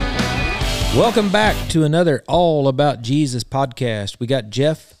Welcome back to another All About Jesus podcast. We got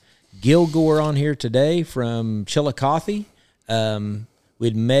Jeff Gilgour on here today from Chillicothe.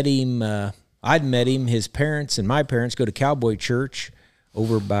 We'd met him, I'd met him, his parents and my parents go to Cowboy Church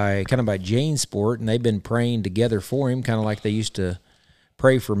over by Janesport, and they've been praying together for him, kind of like they used to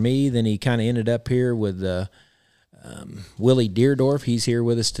pray for me. Then he kind of ended up here with Willie Deardorff. He's here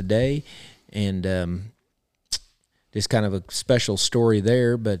with us today, and just kind of a special story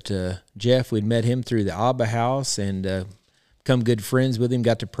there. But Jeff, we'd met him through the Abba House and become good friends with him,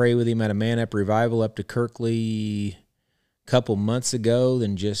 got to pray with him at a Man Up Revival up to Kirkley a couple months ago,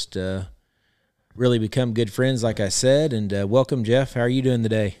 then just really become good friends, like I said. And welcome, Jeff. How are you doing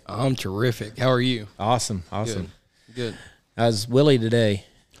today? I'm terrific. How are you? Awesome. Good. How's Willie today?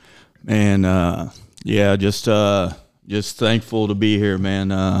 Man, yeah, just thankful to be here,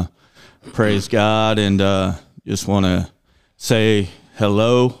 man. Praise God, and just want to say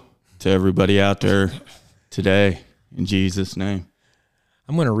hello to everybody out there today in Jesus' name.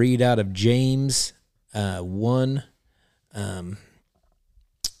 I'm going to read out of James 1,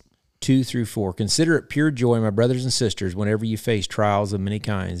 2 through 4. Consider it pure joy, my brothers and sisters, whenever you face trials of many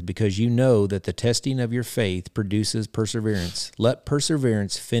kinds, because you know that the testing of your faith produces perseverance. Let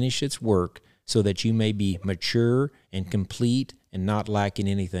perseverance finish its work so that you may be mature and complete and not lacking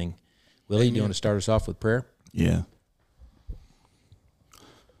anything. Willie, do you want to start us off with prayer? Yeah.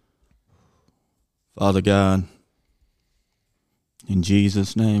 Father God, in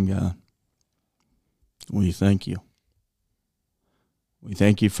Jesus' name, God, we thank you. We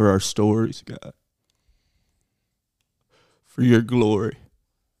thank you for our stories, God, for your glory.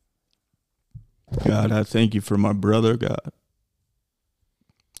 God, I thank you for my brother, God.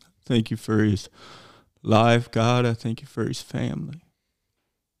 Thank you for his life, God. I thank you for his family.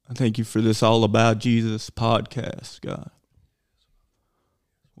 I thank you for this All About Jesus podcast, God.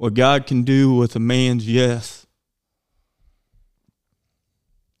 What God can do with a man's yes.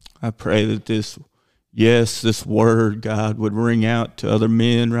 I pray that this word, God, would ring out to other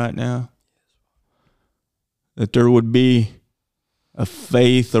men right now. That there would be a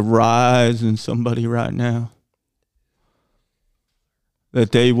faith arise in somebody right now.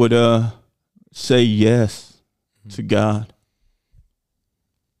 That they would say yes to God.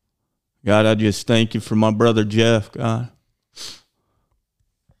 God, I just thank you for my brother Jeff, God.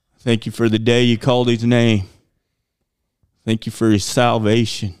 Thank you for the day you called his name. Thank you for his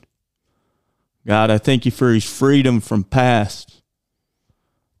salvation. God, I thank you for his freedom from past.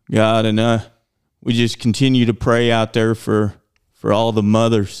 God, and we just continue to pray out there for all the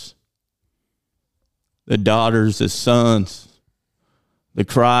mothers, the daughters, the sons, the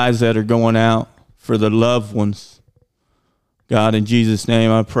cries that are going out for the loved ones. God, in Jesus' name,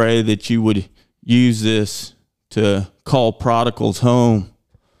 I pray that you would use this to call prodigals home.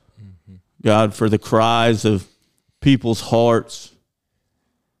 Mm-hmm. God, for the cries of people's hearts.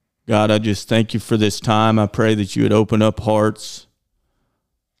 God, I just thank you for this time. I pray that you would open up hearts.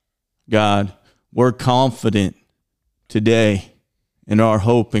 God, we're confident today in our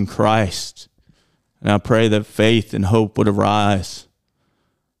hope in Christ. And I pray that faith and hope would arise.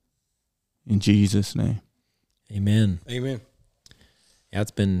 In Jesus' name. Amen. Amen. Yeah,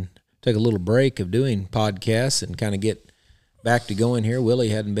 took a little break of doing podcasts and kind of get back to going here. Willie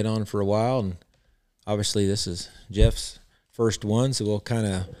hadn't been on for a while, and obviously this is Jeff's first one, so we'll kind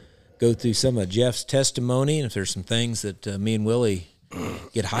of go through some of Jeff's testimony, and if there's some things that me and Willie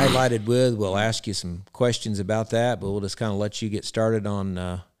get highlighted with, we'll ask you some questions about that, but we'll just kind of let you get started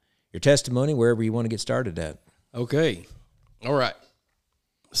on your testimony wherever you want to get started at. Okay. All right.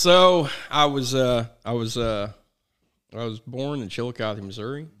 So I was born in Chillicothe,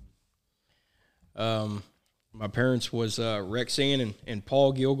 Missouri. My parents was Rexanne and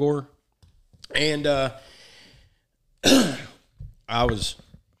Paul Gilgour, and my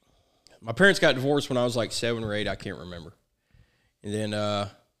parents got divorced when I was like 7 or 8. I can't remember. And then,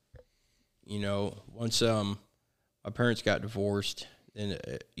 once my parents got divorced, then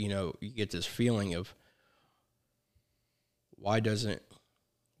you get this feeling of why doesn't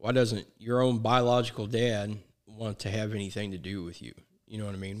your own biological dad want to have anything to do with you? You know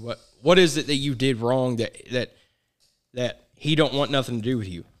what I mean? What is it that you did wrong that he don't want nothing to do with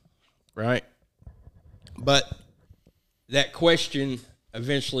you, right? But that question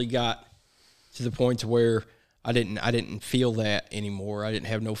eventually got to the point to where I didn't feel that anymore. I didn't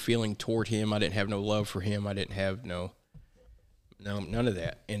have no feeling toward him. I didn't have no love for him. I didn't have none of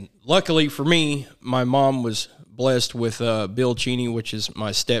that. And luckily for me, my mom was blessed with Bill Cheney, which is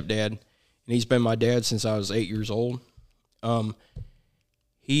my stepdad, and he's been my dad since I was 8 years old.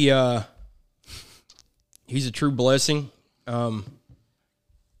 He's a true blessing.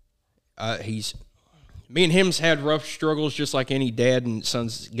 me and him's had rough struggles, just like any dad and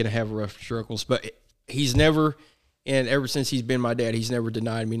son's gonna have rough struggles. But he's never, and ever since he's been my dad, he's never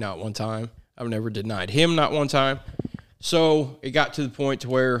denied me, not one time. I've never denied him, not one time. So it got to the point to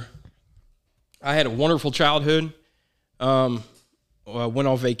where I had a wonderful childhood. I went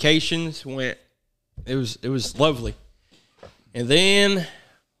on vacations. It was lovely, and then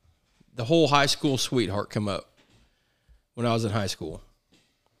the whole high school sweetheart come up when I was in high school.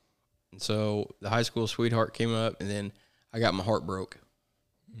 And so the high school sweetheart came up, and then I got my heart broke.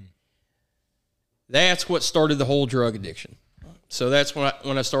 That's what started the whole drug addiction. So that's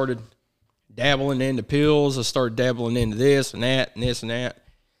when I started dabbling into pills. I started dabbling into this and that and this and that.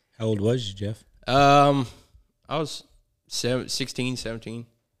 How old was you, Jeff? I was 16, 17.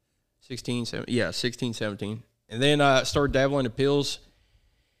 Yeah, 16, 17. And then I started dabbling into pills.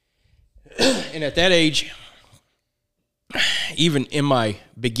 And at that age, even in my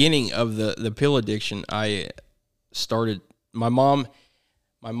beginning of the pill addiction, I started. My mom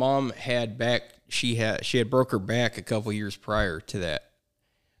had she had broke her back a couple years prior to that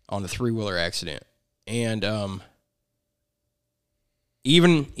on a 3-wheeler accident, and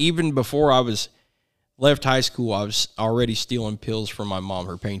even before I was left high school, I was already stealing pills from my mom,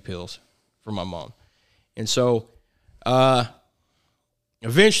 her pain pills from my mom, and so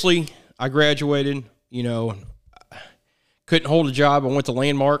eventually I graduated. Couldn't hold a job. I went to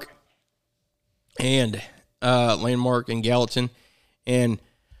Landmark in Gallatin, and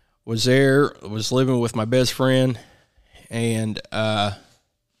was living with my best friend, and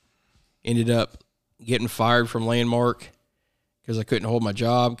ended up getting fired from Landmark because I couldn't hold my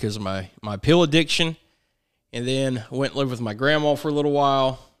job because of my pill addiction. And then went and lived with my grandma for a little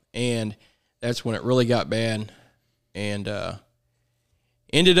while, and that's when it really got bad. And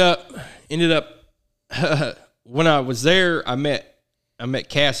ended up when I was there, I met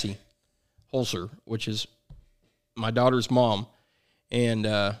Cassie Holzer, which is my daughter's mom, and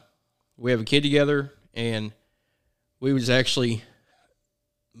we have a kid together, and we was actually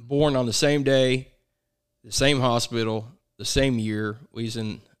born on the same day, the same hospital, the same year. We was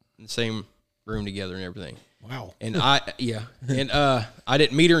in the same room together and everything. Wow. And I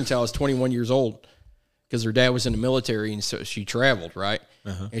didn't meet her until I was 21 years old because her dad was in the military, and so she traveled, right?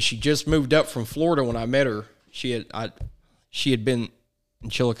 Uh-huh. And she just moved up from Florida when I met her. She had been in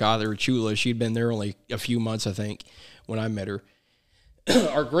Chillicothe or Chula. She'd been there only a few months, I think, when I met her.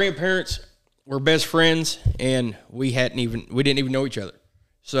 Our grandparents were best friends, and we didn't even know each other.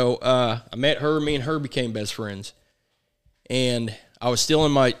 So I met her. Me and her became best friends, and I was still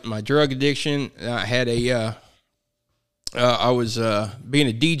in my drug addiction. I had I was being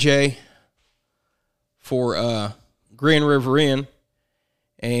a DJ for Grand River Inn,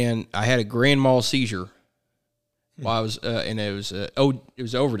 and I had a grand mal seizure while I was, and it was an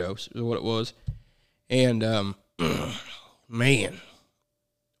overdose, is what it was. And man,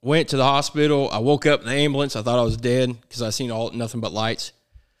 went to the hospital. I woke up in the ambulance. I thought I was dead because I seen nothing but lights.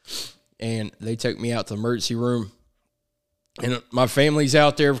 And they took me out to the emergency room. And my family's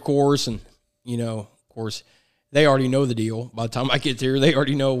out there, of course, and of course, they already know the deal. By the time I get there, they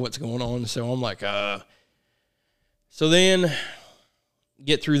already know what's going on. So I'm like, So then,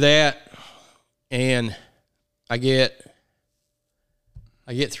 get through that, and I get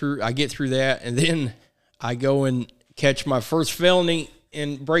through that, and then I go and catch my first felony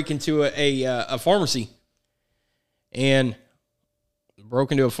and break into a pharmacy, and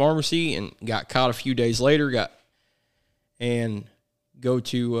broke into a pharmacy and got caught a few days later. Went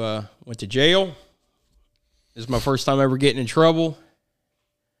to jail. This is my first time ever getting in trouble.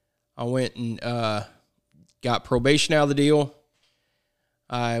 I went and got probation out of the deal.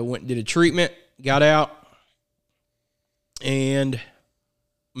 I went and did a treatment, got out, and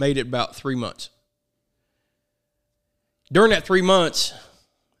made it about 3 months. During that 3 months,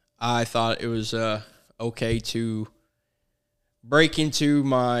 I thought it was okay to break into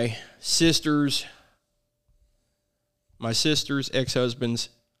my sister's ex-husband's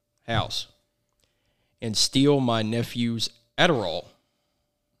house and steal my nephew's Adderall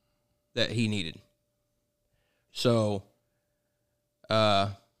that he needed. So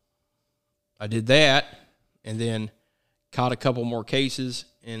I did that, and then caught a couple more cases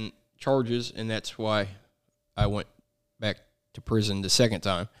and charges, and that's why I went back to prison the second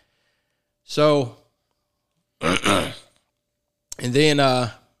time. So, and then,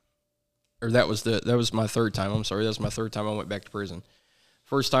 that was my third time. I'm sorry, that was my third time I went back to prison.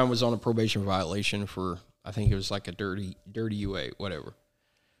 First time was on a probation violation for, I think it was like a dirty UA, whatever.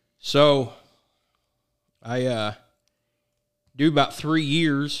 So, I do about 3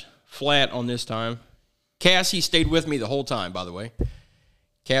 years flat on this time. Cassie stayed with me the whole time, by the way.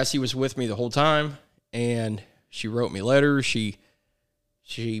 Cassie was with me the whole time, and she wrote me letters. She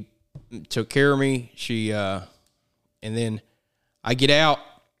took care of me. And then I get out,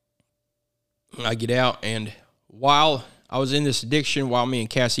 and while I was in this addiction, while me and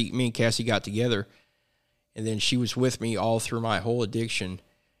Cassie got together, and then she was with me all through my whole addiction,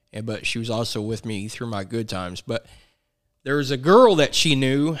 but she was also with me through my good times. But there was a girl that she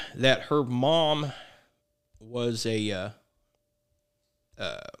knew that her mom was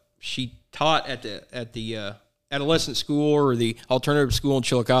she taught at the adolescent school or the alternative school in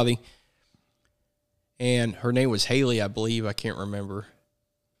Chillicothe, and her name was Haley, I believe. I can't remember,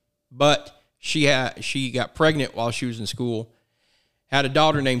 but she got pregnant while she was in school. Had a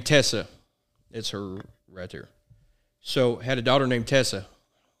daughter named Tessa. It's her right there. So had a daughter named Tessa.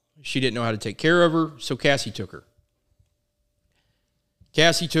 She didn't know how to take care of her, so Cassie took her.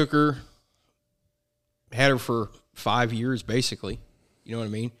 Had her for 5 years, basically. You know what I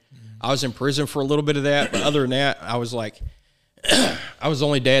mean? I was in prison for a little bit of that, but other than that, I was like, I was the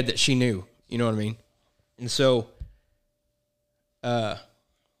only dad that she knew. You know what I mean? And so,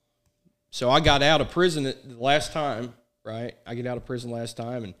 so I got out of prison the last time, right? I get out of prison last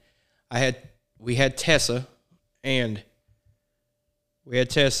time, and we had Tessa, and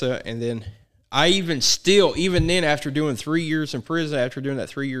then I even then, after doing 3 years in prison, after doing that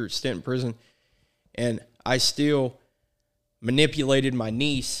 3-year stint in prison, and I still manipulated my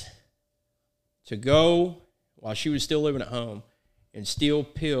niece to go, while she was still living at home, and steal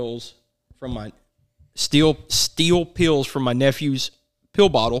pills from my nephew's pill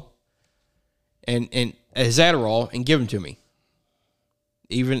bottle and his Adderall and give them to me.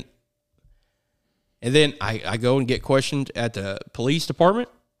 And then I go and get questioned at the police department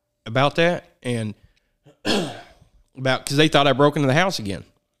about that, and because they thought I broke into the house again.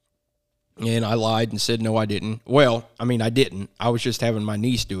 And I lied and said, no, I didn't. Well, I mean, I didn't. I was just having my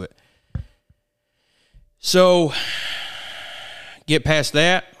niece do it. So, get past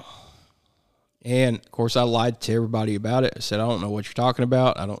that. And, of course, I lied to everybody about it. I said, I don't know what you're talking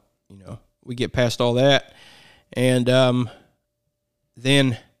about. We get past all that. And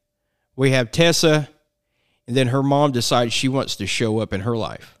then we have Tessa, and then her mom decides she wants to show up in her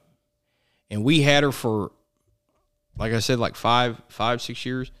life. And we had her for, like I said, like 6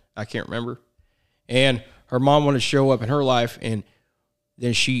 years. I can't remember. And her mom wanted to show up in her life, and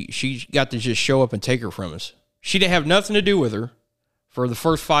then she got to just show up and take her from us. She didn't have nothing to do with her for the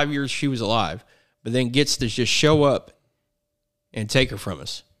first 5 years she was alive, but then gets to just show up and take her from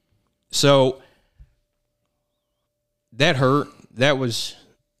us. So that hurt. That was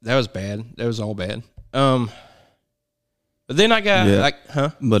bad. That was all bad. But then I got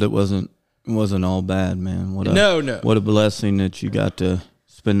But it wasn't all bad, man. No. What a blessing that you got to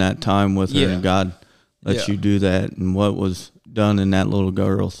spend that time with her, and God let you do that, and what was done in that little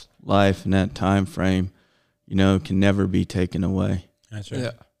girl's life in that time frame, can never be taken away. That's right.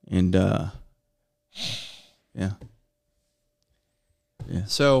 Yeah. And yeah.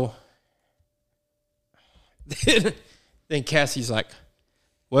 So then Cassie's like,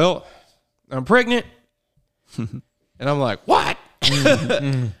 well, I'm pregnant. And I'm like, what?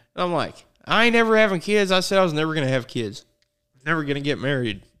 And I'm like, I ain't never having kids. I said I was never going to have kids. Never going to get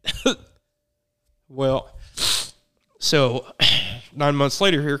married. Well, so 9 months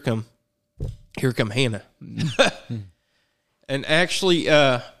later, here come Hannah. And actually,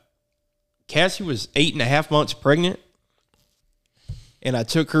 Cassie was 8.5 months pregnant, and I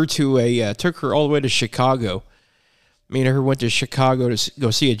took her all the way to Chicago. Me and her went to Chicago to go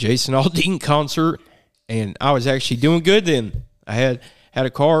see a Jason Aldean concert, and I was actually doing good then. I had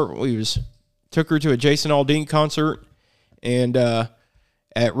a car. Took her to a Jason Aldean concert, and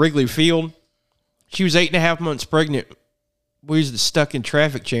at Wrigley Field, she was 8.5 months pregnant. We was stuck in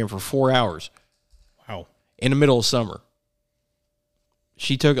traffic jam for 4 hours. Wow! In the middle of summer.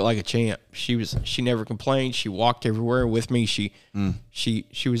 She took it like a champ. She never complained. She walked everywhere with me. She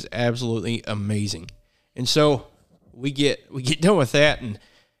was absolutely amazing. And so we get done with that, and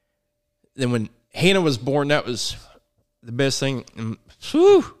then when Hannah was born, that was the best thing. And,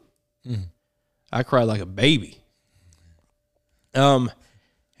 whew, I cried like a baby. Hannah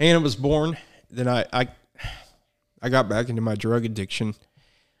was born. Then I got back into my drug addiction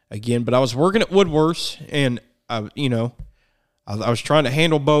again, but I was working at Woodworth's, and I was trying to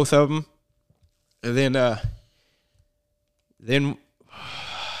handle both of them, and then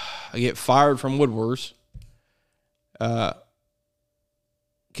I get fired from Woodworth's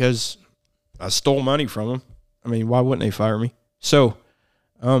because I stole money from them. I mean, why wouldn't they fire me? So,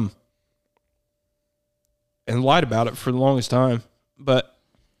 and lied about it for the longest time.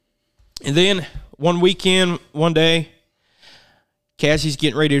 And then one day, Cassie's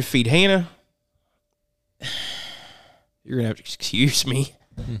getting ready to feed Hannah. You're going to have to excuse me.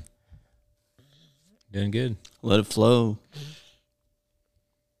 Doing good. Let it flow.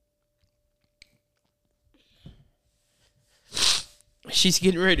 She's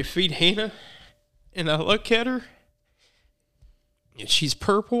getting ready to feed Hannah, and I look at her, and she's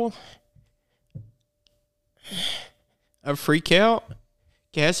purple. I freak out.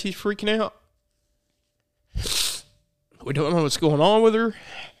 Cassie's freaking out. We don't know what's going on with her.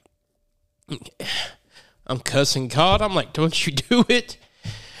 I'm cussing God. I'm like, don't you do it.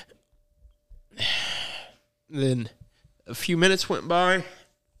 Then a few minutes went by,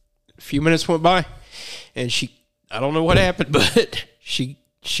 and I don't know what happened, but she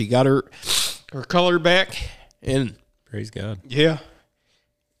got her color back, and Praise God. yeah,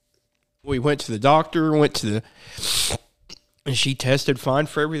 we went to the doctor, and she tested fine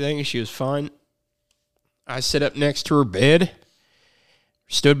for everything, and she was fine. I sat up next to her bed,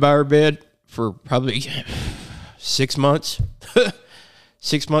 stood by her bed for probably 6 months,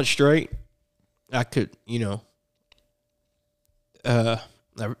 6 months straight. I could,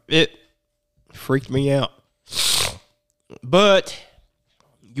 it freaked me out. But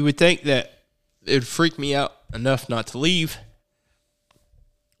you would think that it would freak me out enough not to leave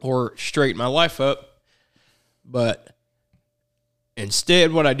or straighten my life up. But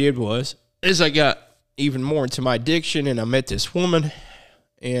instead, what I did is I got even more into my addiction, and I met this woman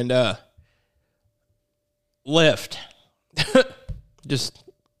and left. Just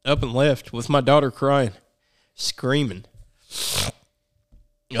up and left with my daughter crying, screaming.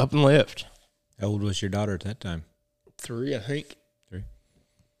 Up and left. How old was your daughter at that time? 3, I think. 3.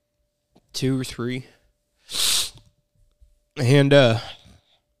 2 or 3. And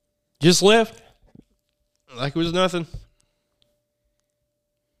just left like it was nothing.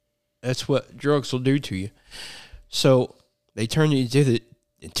 That's what drugs will do to you. So they turn you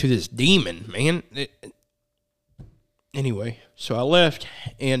into this demon, man. Anyway, so I left,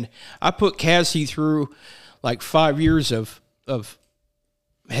 and I put Cassie through like 5 years of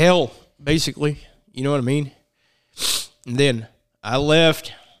hell, basically. You know what I mean? And then I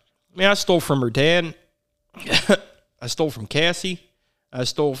left. I stole from her dad. I stole from Cassie. I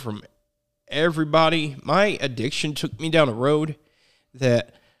stole from everybody. My addiction took me down a road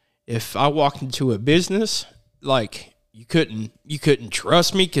that if I walked into a business, like you couldn't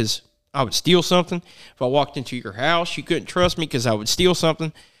trust me because I would steal something. If I walked into your house, you couldn't trust me because I would steal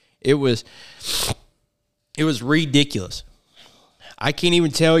something. It was ridiculous. I can't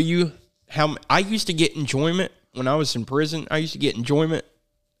even tell you how I used to get enjoyment when I was in prison. I used to get enjoyment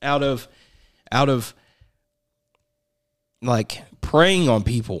out of like preying on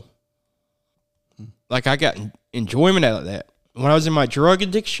people. Like I got enjoyment out of that. When I was in my drug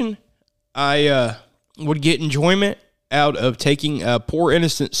addiction, I would get enjoyment out of taking a poor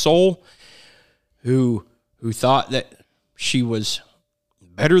innocent soul who thought that she was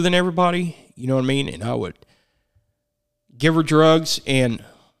better than everybody, you know what I mean? And I would give her drugs and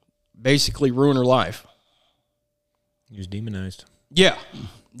basically ruin her life. He was demonized. Yeah.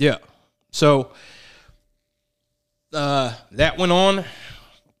 So that went on.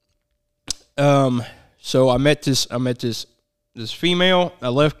 So I met this female. I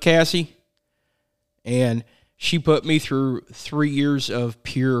left Cassie, and she put me through 3 years of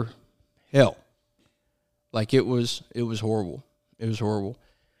pure hell. Like it was horrible. It was horrible.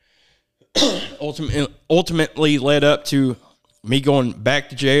 Ultimately led up to me going back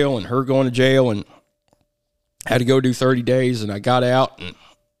to jail and her going to jail, and had to go do 30 days, and I got out, and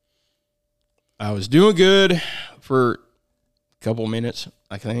I was doing good for a couple minutes,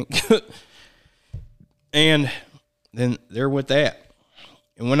 I think. And then there with that.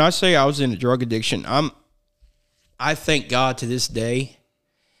 And when I say I was in a drug addiction, I thank God to this day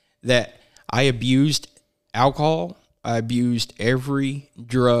that I abused alcohol. I abused every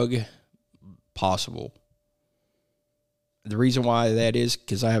drug possible. The reason why that is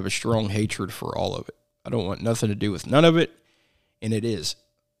because I have a strong hatred for all of it. I don't want nothing to do with none of it. And it is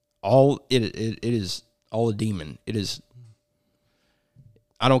all it is all a demon. It is.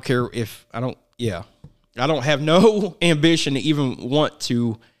 I don't care if I don't have no ambition to even want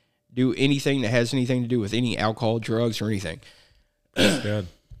to do anything that has anything to do with any alcohol, drugs, or anything. Good.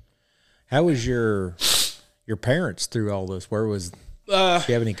 How was your parents through all this? Where was? Do you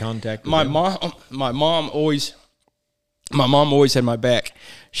have any contact with them? My mom always had my back.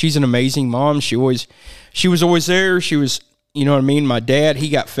 She's an amazing mom. She was always there. She was, you know what I mean? My dad, he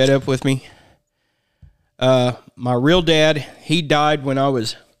got fed up with me. My real dad, he died when I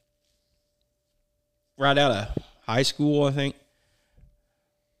was right out of high school, I think.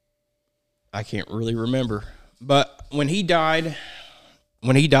 I can't really remember. But when he died,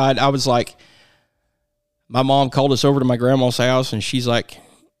 when he died, I was like, my mom called us over to my grandma's house, and she's like,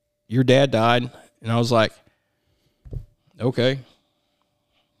 your dad died. And I was like, okay.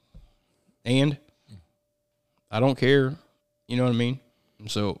 And I don't care. You know what I mean? And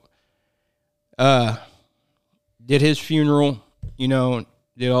so, did his funeral, you know,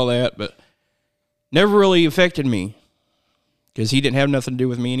 did all that, but never really affected me because he didn't have nothing to do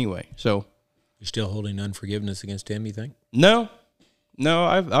with me anyway. So, you're still holding unforgiveness against him, you think? No,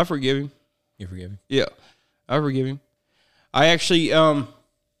 I forgive him. You forgive him? Yeah, I forgive him. I actually, I'll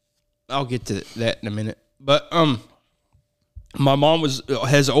get to that in a minute. But my mom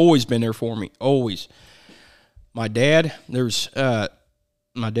has always been there for me, always. My dad, my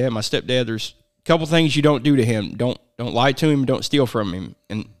stepdad. There's a couple things you don't do to him. Don't lie to him. Don't steal from him.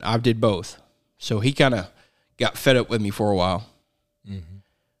 And I did both. So he kind of got fed up with me for a while. Mm-hmm.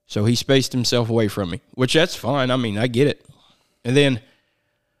 So he spaced himself away from me, which that's fine. I mean, I get it. And then,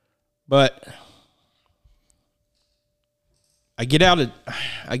 but I get out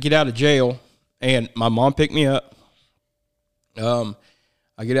of jail, and my mom picked me up. I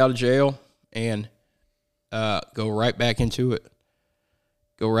get out of jail and go right back into it.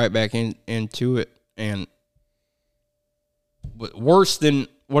 And worse than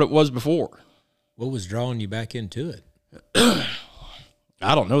what it was before. What was drawing you back into it?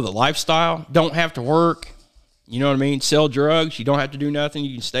 I don't know, the lifestyle. Don't have to work. You know what I mean? Sell drugs. You don't have to do nothing.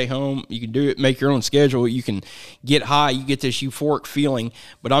 You can stay home. You can do it, make your own schedule. You can get high. You get this euphoric feeling.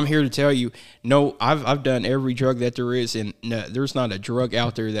 But I'm here to tell you, no, I've done every drug that there is, and no, there's not a drug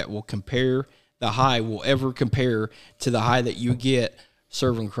out there that will compare, the high will ever compare to the high that you get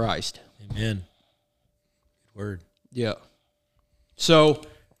serving Christ. Amen. Good word. Yeah. So,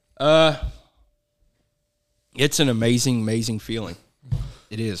 it's an amazing, amazing feeling.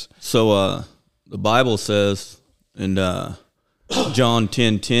 It is. So, the Bible says in John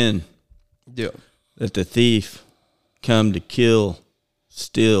 10:10 that the thief come to kill,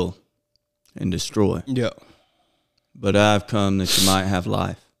 steal, and destroy. Yeah. But I've come that you might have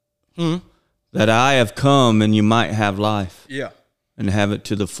life. Mm-hmm. That I have come and you might have life. Yeah. And have it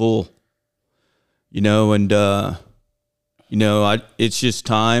to the full. You know, and it's just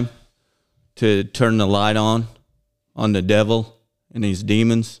time to turn the light on the devil and these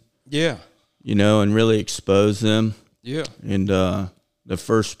demons. Yeah. You know, and really expose them. Yeah. And the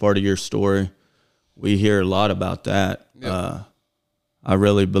first part of your story, we hear a lot about that. Yeah. I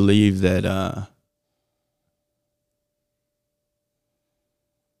really believe that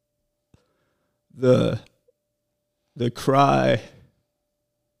the cry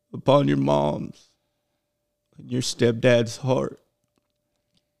upon your mom's and your stepdad's heart,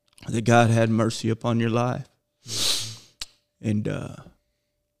 that God had mercy upon your life. And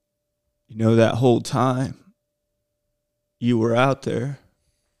you know, that whole time you were out there,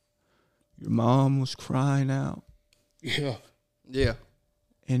 your mom was crying out. Yeah. Yeah.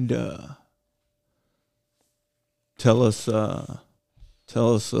 And tell us a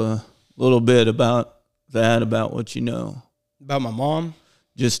little bit about that, about what you know. About my mom?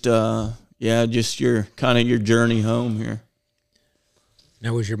 Just your your journey home here.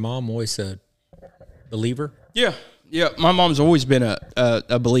 Now, was your mom always a believer? Yeah. Yeah, my mom's always been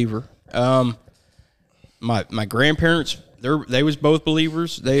a believer. My grandparents, they was both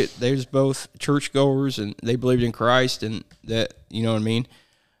believers. They was both churchgoers, and they believed in Christ, and that, you know what I mean.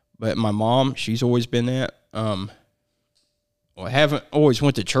 But my mom, she's always been that. Well, I haven't always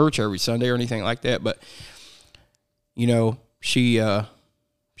went to church every Sunday or anything like that, but you know, she's an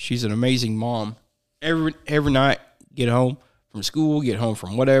amazing mom. Every night, get home from school, get home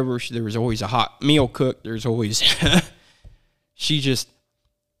from whatever, there was always a hot meal cooked. There's always she's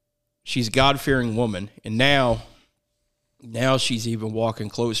a God-fearing woman, and now she's even walking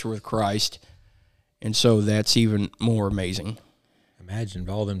closer with Christ, and so that's even more amazing. Imagine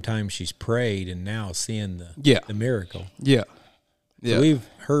all them times she's prayed and now seeing the miracle. Yeah. Yeah. So we've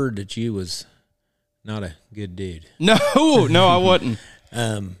heard that you was not a good dude. No, I wasn't.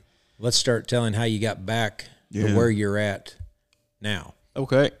 Let's start telling how you got back to where you're at now.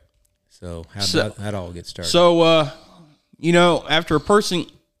 Okay. So how'd all get started? So, you know, after a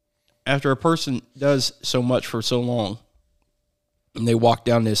person does so much for so long, and they walk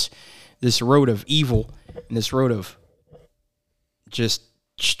down this road of evil and this road of just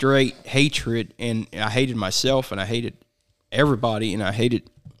straight hatred, and I hated myself, and I hated everybody, and I hated,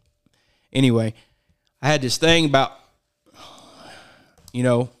 anyway, I had this thing about, you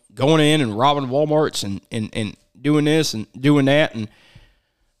know, going in and robbing Walmarts and doing this and doing that, and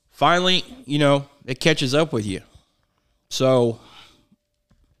finally, you know, it catches up with you. So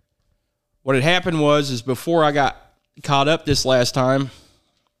what had happened was before I got caught up this last time,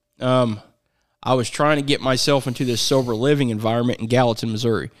 I was trying to get myself into this sober living environment in Gallatin,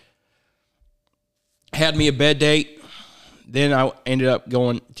 Missouri. Had me a bed date. Then I ended up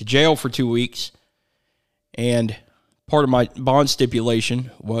going to jail for 2 weeks. And part of my bond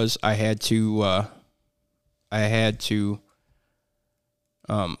stipulation was I had to go to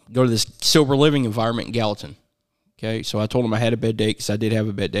this sober living environment in Gallatin. Okay, so I told him I had a bed date because I did have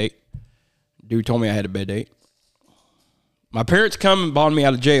a bed date. Dude told me I had a bed date. My parents come and bond me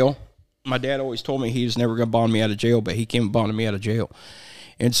out of jail. My dad always told me he was never going to bond me out of jail, but he came and bonded me out of jail.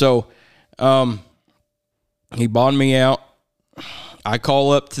 And so he bonded me out. I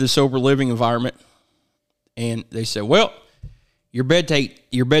call up to the sober living environment, and they said, well, your bed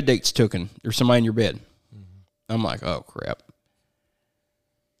date's taken. There's somebody in your bed. Mm-hmm. I'm like, oh, crap.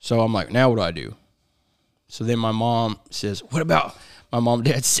 So I'm like, now what do I do? So then my mom says, my mom and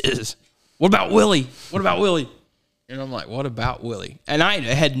dad says, what about Willie? What about Willie? And I'm like, what about Willie? And I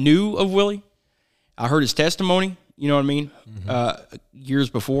had knew of Willie. I heard his testimony, you know what I mean, years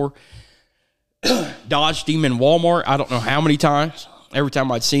before. Dodged him in Walmart, I don't know how many times. Every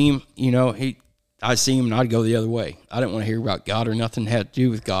time I'd see him, I'd see him and I'd go the other way. I didn't want to hear about God or nothing had to do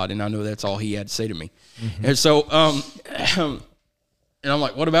with God, and I know that's all he had to say to me. Mm-hmm. And so, and I'm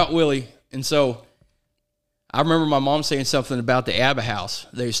like, what about Willie? And so I remember my mom saying something about the Abba House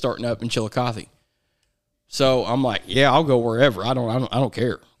they were starting up in Chillicothe. So I'm like, yeah, I'll go wherever. I don't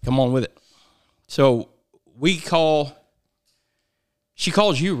care. Come on with it. So she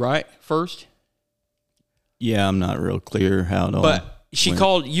calls you, right, first? Yeah, I'm not real clear how it all But she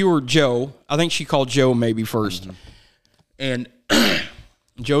called you or Joe. I think she called Joe maybe first. Mm-hmm. And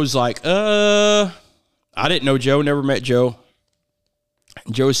Joe's like, I didn't know Joe, never met Joe.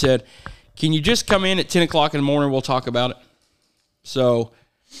 And Joe said, can you just come in at 10 o'clock in the morning? We'll talk about it. So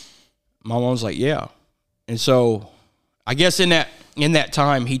my mom was like, yeah. And so I guess in that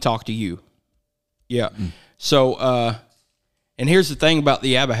time, he talked to you. Yeah. Mm. So, and here's the thing about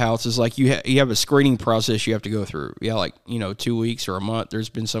the Abba House is like you have a screening process you have to go through. Yeah, like, 2 weeks or a month. There's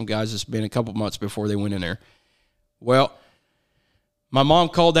been some guys that's been a couple months before they went in there. Well, my mom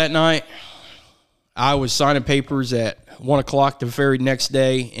called that night. I was signing papers at 1 o'clock the very next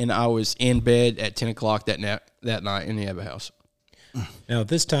day, and I was in bed at 10 o'clock that night in the Abba House. Now, at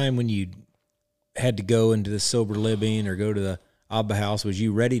this time when you had to go into the sober living or go to the Abba House, was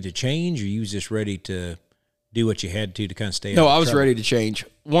you ready to change, or you was just ready to do what you had to kind of stay out of No, I was trouble? ready to change.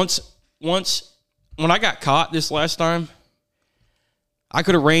 Once when I got caught this last time, I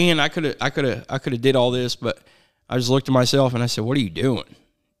could have ran, I could have did all this, but I just looked at myself and I said, what are you doing?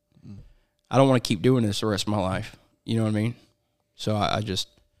 I don't want to keep doing this the rest of my life. You know what I mean? So I just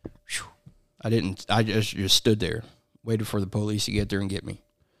stood there, waited for the police to get there and get me.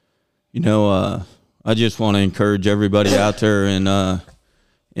 I just want to encourage everybody out there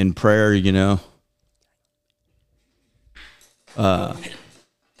in prayer,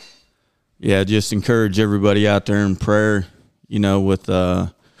 just encourage everybody out there in prayer,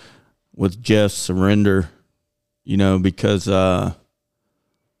 with Jeff's surrender, because there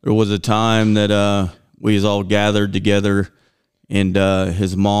was a time that we was all gathered together, and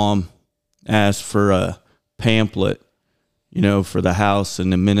his mom asked for a pamphlet, for the house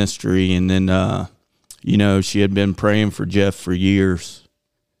and the ministry. And then, she had been praying for Jeff for years.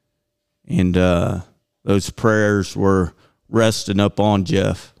 And those prayers were resting up on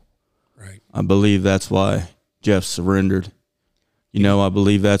Jeff. Right. I believe that's why Jeff surrendered. I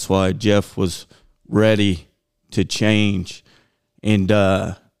believe that's why Jeff was ready to change. And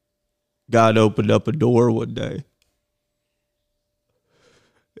God opened up a door one day.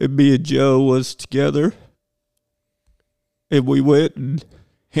 And me and Joe was together. And we went and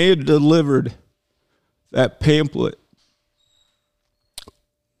hand delivered that pamphlet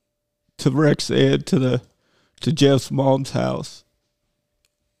to Rexanne, to Jeff's mom's house.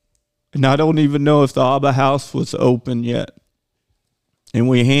 And I don't even know if the Abba House was open yet. And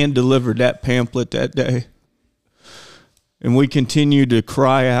we hand delivered that pamphlet that day. And we continue to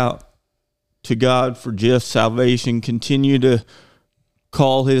cry out to God for Jeff's salvation, continue to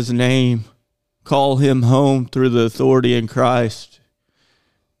call his name, call him home through the authority in Christ,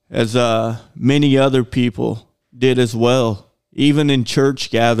 as many other people did as well. Even in church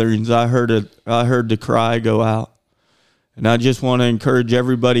gatherings, I heard the cry go out. And I just want to encourage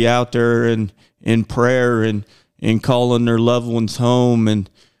everybody out there in prayer and calling their loved ones home, and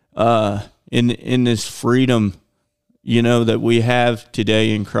in this freedom, that we have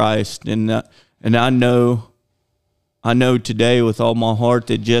today in Christ. And I know today with all my heart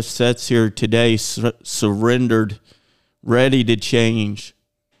that Jeff sits here today surrendered, ready to change,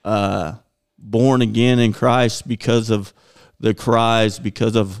 born again in Christ because of the cries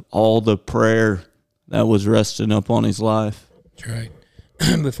because of all the prayer that was resting up on his life. That's right.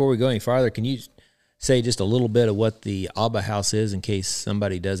 Before we go any farther, can you say just a little bit of what the Abba House is in case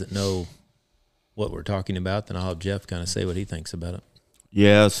somebody doesn't know what we're talking about? Then I'll have Jeff kind of say what he thinks about it.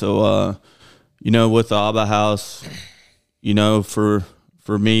 Yeah, so, with the Abba House, for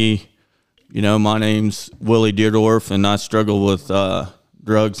me, my name's Willie Deardorff, and I struggled with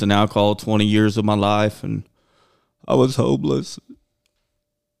drugs and alcohol 20 years of my life, and I was hopeless.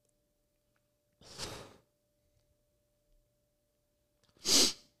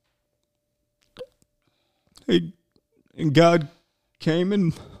 And God came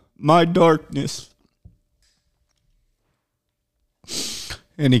in my darkness,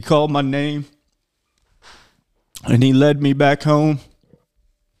 and he called my name, and he led me back home,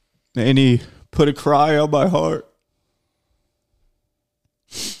 and he put a cry on my heart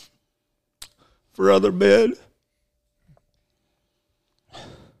for other men.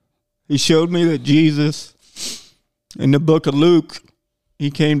 He showed me that Jesus, in the book of Luke, he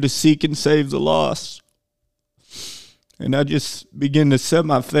came to seek and save the lost. And I just began to set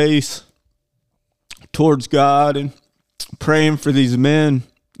my face towards God and praying for these men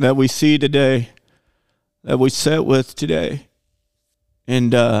that we see today, that we sat with today.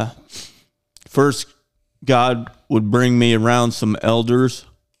 And first, God would bring me around some elders,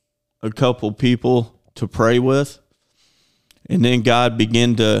 a couple people to pray with. And then God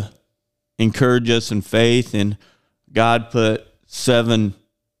began to encourage us in faith. And God put 7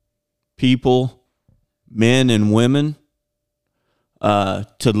 people, men and women,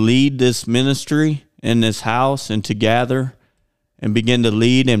 to lead this ministry in this house and to gather and begin to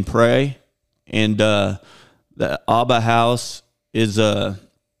lead and pray. And the Abba House is a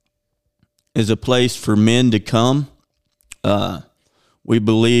place for men to come. We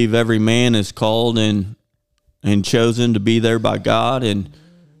believe every man is called and chosen to be there by God, and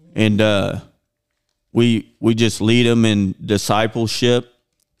we just lead them in discipleship.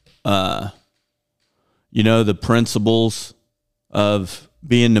 The principles of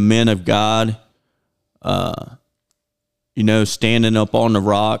being the men of God, standing up on the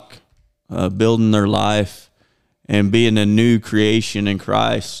rock, building their life, and being a new creation in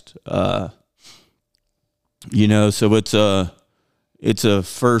Christ. So it's a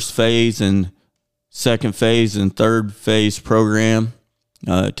first phase and second phase and third phase program.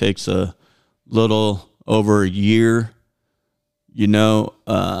 It takes a little over a year,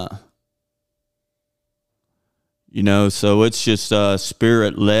 so it's just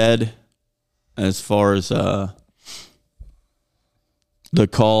spirit led as far as the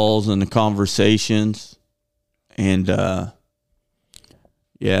calls and the conversations. And so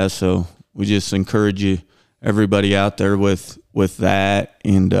we just encourage everybody out there with that,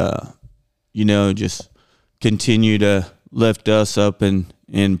 and just continue to lift us up in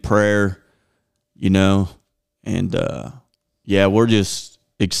prayer, and we're just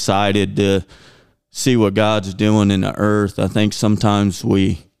excited to see what God's doing in the earth. I think sometimes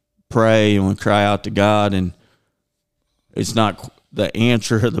we pray and we cry out to God, and it's not, the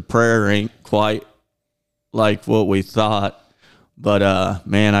answer of the prayer ain't quite like what we thought. But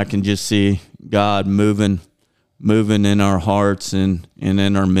I can just see God moving in our hearts and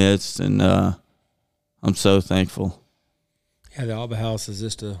in our midst, and I'm so thankful. Yeah, the Abba House is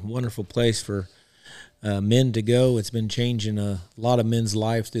just a wonderful place for men to go. It's been changing a lot of men's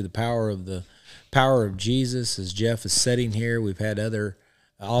lives through the power of Jesus. As Jeff is sitting here, we've had other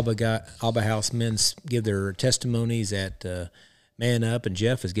Abba House men give their testimonies at Man Up, and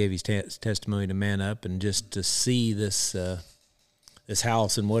Jeff has gave his testimony to Man Up, and just to see this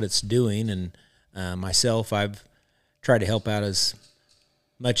house and what it's doing. And myself, I've tried to help out as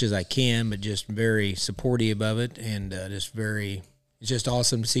much as I can, but just very supportive of it, and it's just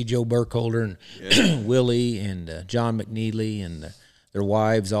awesome to see Joe Burkholder and Willie and John McNeely and their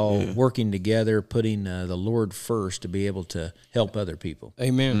wives all working together, putting the Lord first to be able to help other people.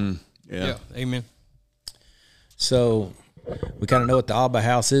 Amen. Yeah. Amen. So we kind of know what the Abba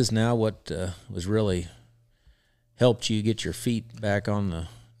House is now. What was really helped you get your feet back on the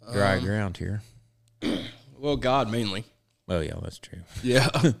dry ground here? Well, God mainly. Oh yeah, that's true. Yeah,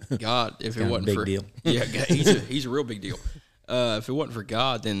 God. If it wasn't big for deal. Yeah, he's a real big deal. If it wasn't for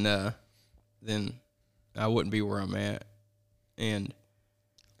God, then I wouldn't be where I'm at. And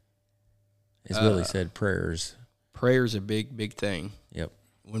as Willie said, prayer's a big thing. Yep.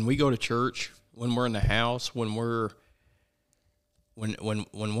 When we go to church, when we're in the house, when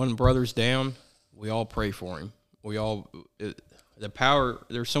one brother's down, we all pray for him. We all the power.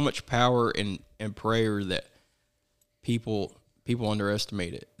 There's so much power in prayer that people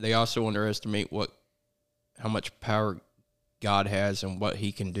underestimate it. They also underestimate how much power God has and what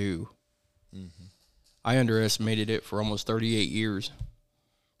he can do. Mm-hmm. I underestimated it for almost 38 years.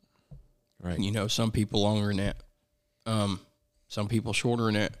 Right. You know, some people longer than that. Some people shorter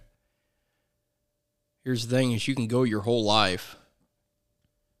than that. Here's the thing is you can go your whole life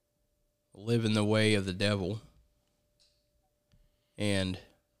living the way of the devil. And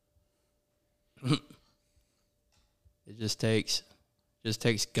it just takes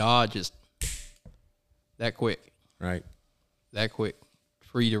God just that quick. Right. That quick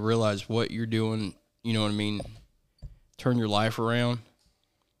for you to realize what you're doing, you know what I mean? Turn your life around.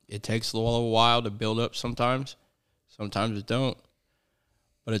 It takes a little while to build up sometimes. Sometimes it don't.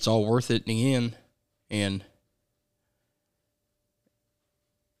 But it's all worth it in the end. And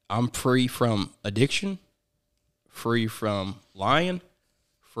I'm free from addiction, free from lying,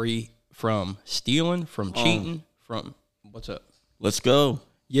 free from stealing, from cheating, from what's up? Let's go.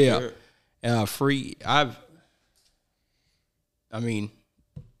 Yeah. Free.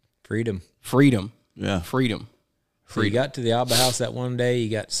 Freedom. Yeah. Freedom. So you got to the Abba House that one day, you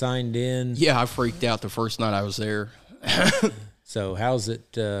got signed in. Yeah, I freaked out the first night I was there. So how's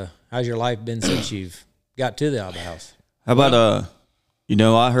your life been since you've got to the Abba House? How about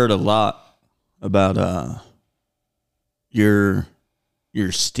I heard a lot about your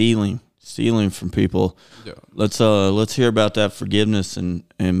stealing from people. Yeah. Let's hear about that forgiveness and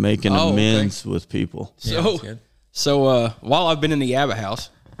making amends with people. So while I've been in the Abba House,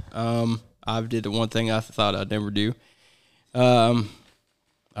 I've did the one thing I thought I'd never do.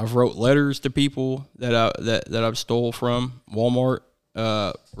 I've wrote letters to people that I've stole from Walmart.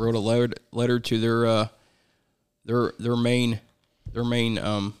 Wrote a letter to their main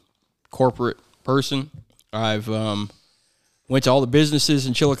corporate person. I've went to all the businesses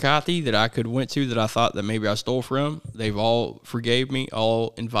in Chillicothe that I could went to that I thought that maybe I stole from. They've all forgave me,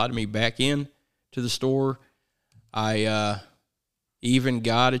 all invited me back in to the store. I even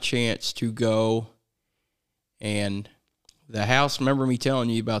got a chance to go and the house, remember me telling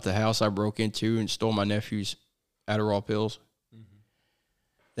you about the house I broke into and stole my nephew's Adderall pills? Mm-hmm.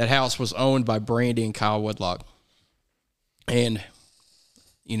 That house was owned by Brandy and Kyle Woodlock. And,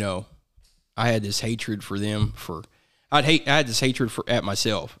 you know, I had this hatred for them I had this hatred at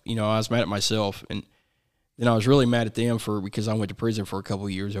myself. You know, I was mad at myself, and then I was really mad at them because I went to prison for a couple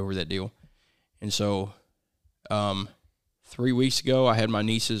of years over that deal. And so 3 weeks ago, I had my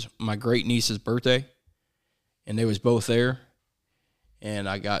great niece's birthday, and they was both there, and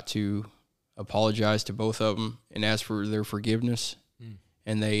I got to apologize to both of them and ask for their forgiveness,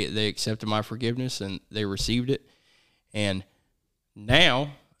 and they accepted my forgiveness, and they received it. And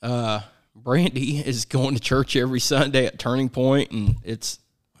now Brandy is going to church every Sunday at Turning Point, and it's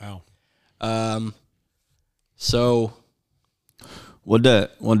wow. So what'd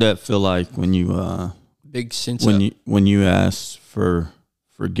that feel like when you big sense when you asked for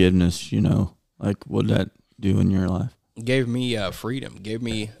forgiveness? You know, like what'd that do in your life? Gave me freedom. Gave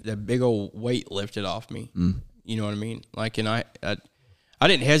me that big old weight lifted off me. You know what I mean? Like, and I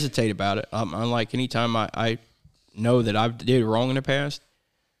didn't hesitate about it. Unlike anytime I know that I did wrong in the past,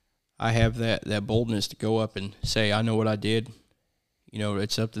 I have that boldness to go up and say, I know what I did. You know,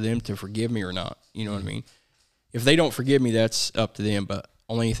 it's up to them to forgive me or not. You know what I mean? If they don't forgive me, that's up to them. But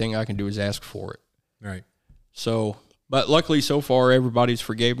only thing I can do is ask for it. Right. So, but luckily so far, everybody's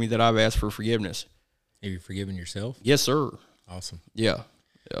forgave me that I've asked for forgiveness. Have you forgiven yourself? Yes, sir. Awesome. Yeah.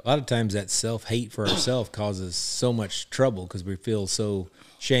 A lot of times that self-hate for ourselves causes so much trouble because we feel so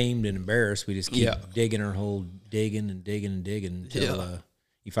shamed and embarrassed. We just keep digging our hole, digging until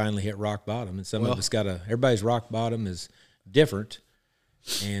you finally hit rock bottom. And some of us everybody's rock bottom is different.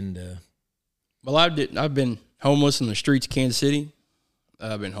 And well, I've been homeless in the streets of Kansas City.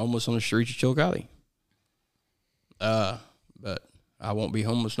 I've been homeless on the streets of Chillicothe. But I won't be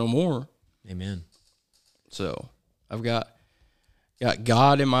homeless no more. Amen. So I've got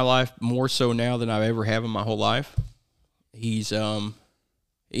God in my life more so now than I've ever have in my whole life. He's I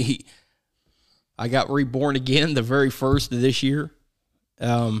got reborn again the very first of this year.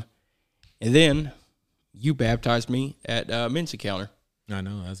 And then you baptized me at Men's Encounter. I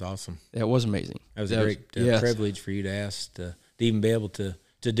know, that's awesome. That was amazing. That was a great privilege for you to ask to even be able to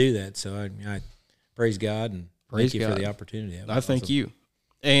do that. So I praise God and thank you for the opportunity. I thank you.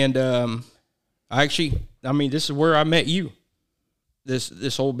 And this is where I met you.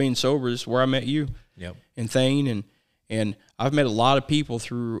 This whole being sober is where I met you. Yep. And Thane and I've met a lot of people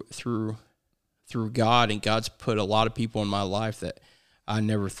through God, and God's put a lot of people in my life that I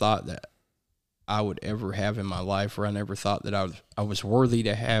never thought that I would ever have in my life, or I never thought that I was worthy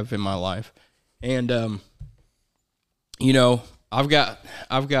to have in my life. And you know, I've got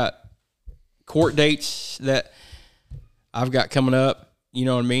court dates that I've got coming up, you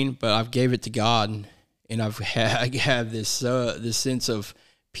know what I mean? But I've gave it to God, and I have this sense of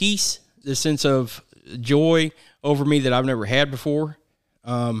peace, this sense of joy over me that I've never had before,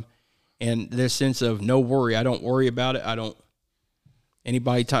 and this sense of no worry. I don't worry about it. I don't.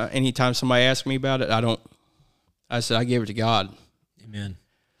 Anytime somebody asks me about it, I said I gave it to God. Amen.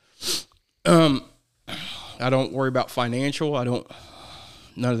 I don't worry about financial.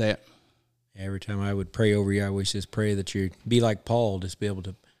 None of that. Every time I would pray over you, I always just pray that you'd be like Paul, just be able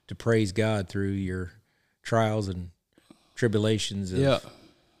to praise God through your trials and tribulations of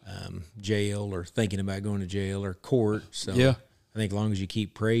jail or thinking about going to jail or court. So I think as long as you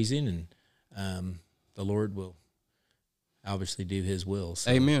keep praising, and the Lord will obviously do His will.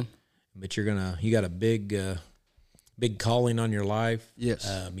 So, amen. But you got a big calling on your life. Yes.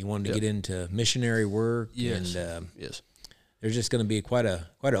 You wanted to get into missionary work. Yes. And yes. There's just going to be quite an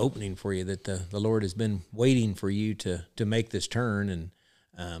opening for you that the Lord has been waiting for you to make this turn,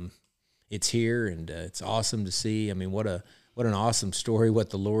 and it's here, and it's awesome to see. I mean, what an awesome story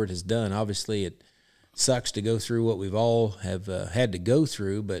what the Lord has done. Obviously, it sucks to go through what we've all have had to go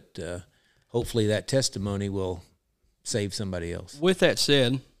through, but hopefully that testimony will save somebody else. With that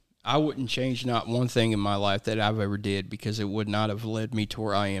said, I wouldn't change not one thing in my life that I've ever did, because it would not have led me to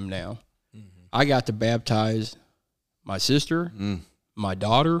where I am now. Mm-hmm. I got to baptize my sister, my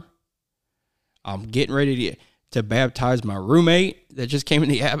daughter. I'm getting ready to baptize my roommate that just came in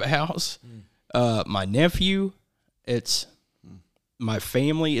the Abba House. My nephew. My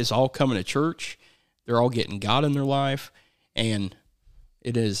family is all coming to church. They're all getting God in their life, and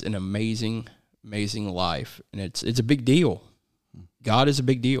it is an amazing, amazing life, and it's a big deal. God is a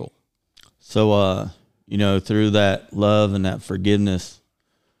big deal. So, through that love and that forgiveness,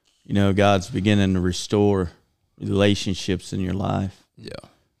 God's beginning to restore relationships in your life. Yeah.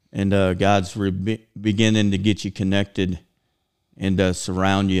 And God's beginning to get you connected and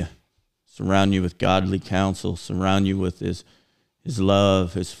surround you with godly counsel, surround you with His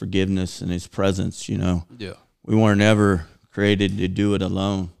love, His forgiveness, and His presence, Yeah. We weren't ever created to do it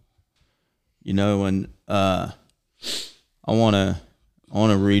alone. And I want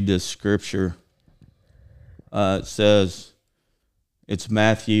to read this scripture. It says, it's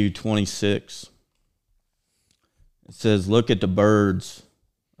Matthew 26. It says, "Look at the birds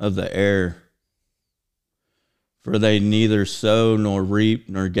of the air, for they neither sow nor reap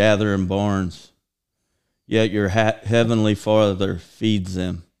nor gather in barns, yet your heavenly Father feeds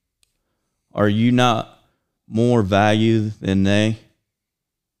them. Are you not more valued than they?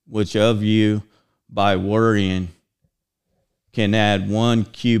 Which of you, by worrying, can add 1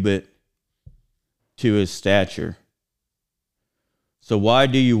 cubit to his stature? So why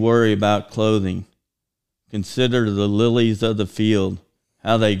do you worry about clothing? Consider the lilies of the field,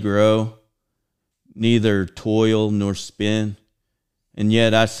 how they grow, neither toil nor spin. And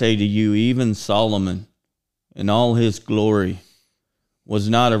yet I say to you, even Solomon, in all his glory, was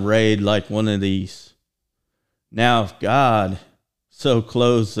not arrayed like one of these. Now if God so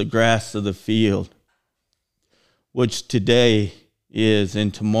clothes the grass of the field, which today is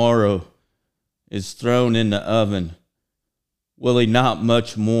and tomorrow is thrown in the oven, will He not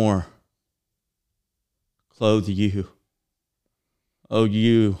much more clothe you, O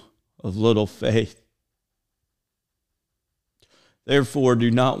you of little faith? Therefore do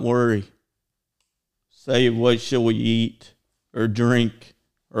not worry, say, what shall we eat or drink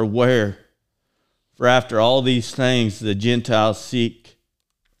or wear? For after all these things the Gentiles seek.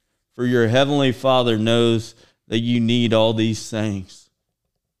 For your heavenly Father knows that you need all these things.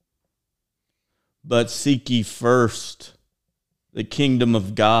 But seek ye first the kingdom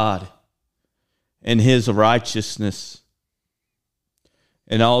of God and His righteousness,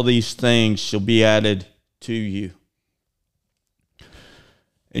 and all these things shall be added to you."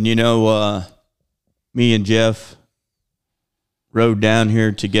 And me and Jeff rode down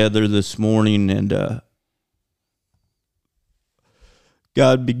here together this morning, and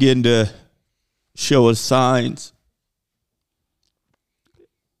God began to show us signs.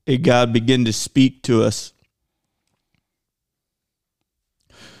 And God began to speak to us.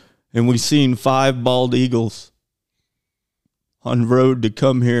 And we seen 5 bald eagles on the road to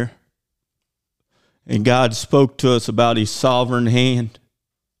come here. And God spoke to us about His sovereign hand.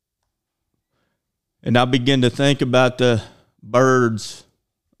 And I began to think about the birds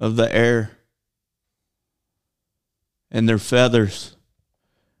of the air and their feathers.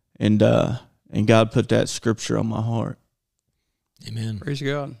 And God put that scripture on my heart. Amen. Praise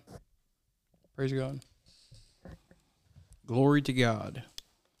God. Praise God. Glory to God.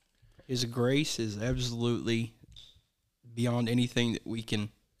 His grace is absolutely beyond anything that we can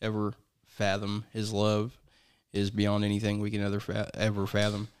ever fathom. His love is beyond anything we can ever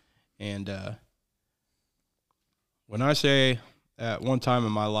fathom. And when I say at one time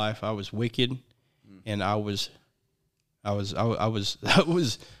in my life I was wicked, and I was,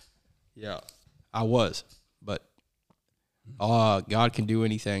 but God can do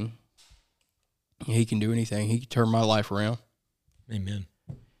anything. He can do anything. He can turn my life around. Amen.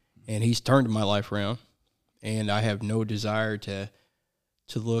 And He's turned my life around, and I have no desire to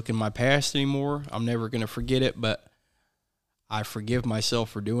look in my past anymore. I'm never going to forget it, but I forgive myself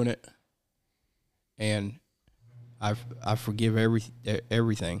for doing it, and I forgive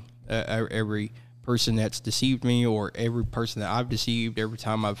everything, every person that's deceived me, or every person that I've deceived. Every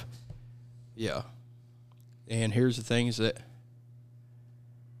time And here's the thing: is that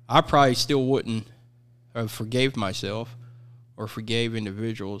I probably still wouldn't have forgave myself or forgave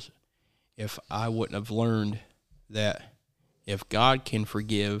individuals if I wouldn't have learned that if God can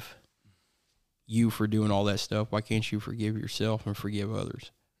forgive you for doing all that stuff, why can't you forgive yourself and forgive others?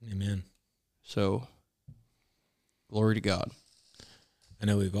 Amen. So, glory to God. I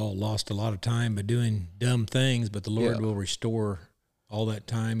know we've all lost a lot of time by doing dumb things, but the Lord will restore all that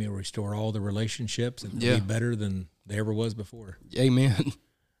time. He'll restore all the relationships, and it'll be better than they ever was before. Amen.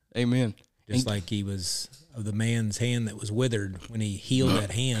 Amen. Just like he was of the man's hand that was withered. When he healed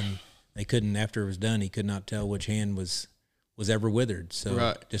that hand, they couldn't, after it was done, he could not tell which hand was ever withered.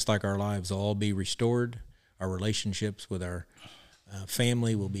 So just like our lives will all be restored, our relationships with our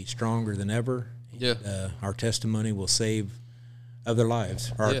family will be stronger than ever. Yeah. Our testimony will save other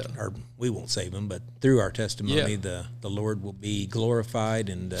lives. We won't save them, but through our testimony, the Lord will be glorified,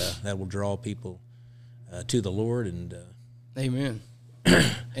 and that will draw people to the Lord. And amen.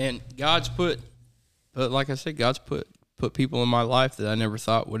 And God's put like I said, God's put people in my life that I never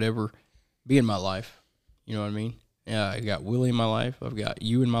thought would ever be in my life. You know what I mean? Yeah, I got Willie in my life. I've got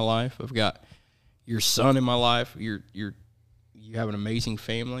you in my life. I've got your son in my life. You have an amazing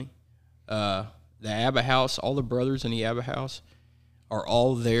family. The Abba House, all the brothers in the Abba House are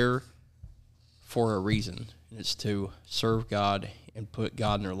all there for a reason. It's to serve God and put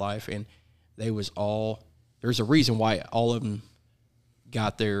God in their life. And there's a reason why all of them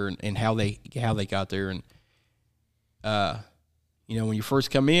got there, and how they got there. And when you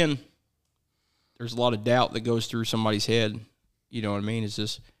first come in, there's a lot of doubt that goes through somebody's head. You know what I mean?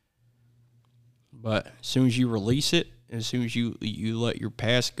 But as soon as you release it, and as soon as you let your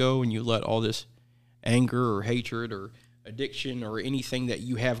past go, and you let all this anger or hatred or addiction or anything that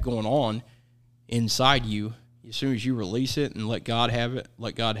you have going on inside you, as soon as you release it and let God have it,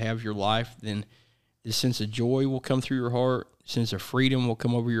 let God have your life, then this sense of joy will come through your heart, sense of freedom will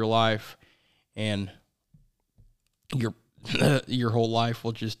come over your life, and your whole life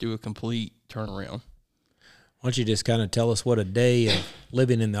will just do a complete turnaround. Why don't you just kind of tell us what a day of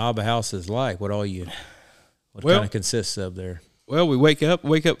living in the Abba House is like? What kind of consists of there? Well, we wake up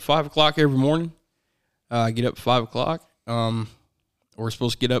 5 o'clock every morning. I get up at 5 o'clock. We're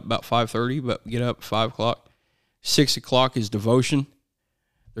supposed to get up about 5:30, but get up at 5 o'clock. 6 o'clock is devotion.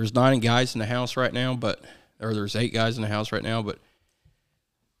 There's 9 guys in the house right now, there's 8 guys in the house right now,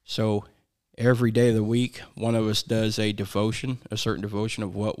 so every day of the week, one of us does a certain devotion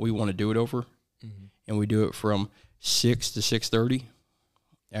of what we want to do it over, and we do it from 6 to 6:30.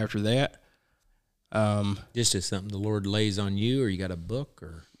 After that, just as something the Lord lays on you, or you got a book,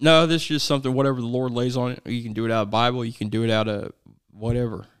 or no, this is just something, whatever the Lord lays on it. You can do it out of the Bible, you can do it out of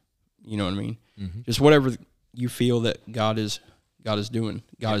whatever, you know what I mean? Mm-hmm. Just whatever you feel that God is doing,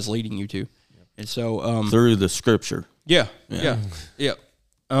 God is leading you to. Yep. And so through the scripture. Yeah.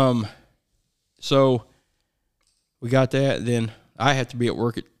 So we got that. Then I have to be at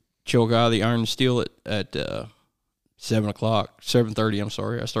work at Chillicothe, the Iron and Steel at 7 o'clock, 7:30. I'm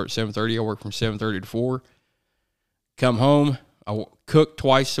sorry. I start at 7:30. I work from 7:30 to 4. Come home. I cook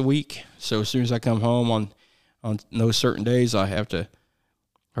twice a week. So as soon as I come home on those certain days, I have to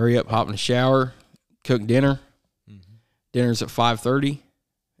hurry up, hop in the shower, cook dinner. Mm-hmm. Dinner's at 5:30.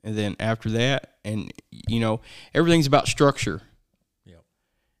 And then after that, and everything's about structure. Yep.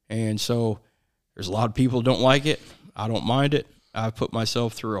 And so there's a lot of people who don't like it. I don't mind it. I've put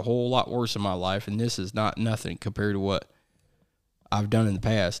myself through a whole lot worse in my life, and this is not nothing compared to what I've done in the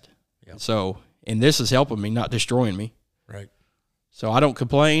past. Yep. So, and this is helping me, not destroying me. Right. So I don't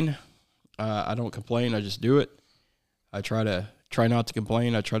complain. I just do it. I try not to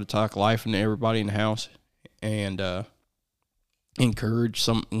complain. I try to talk life into everybody in the house, and encourage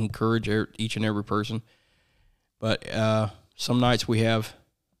each and every person. But some nights we have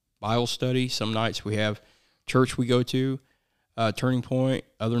Bible study. Some nights we have church we go to, Turning Point.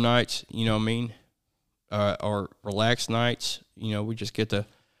 Other nights, or relaxed nights, we just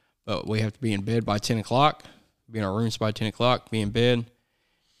but we have to be in bed by 10 o'clock be in our rooms by 10 o'clock, be in bed,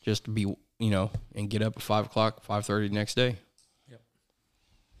 just to be, and get up at 5 o'clock, 5:30 the next day. Yep.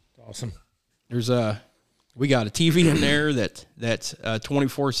 Awesome. There's we got a TV in there that's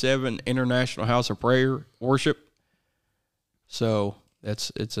 24/7 International House of Prayer worship. So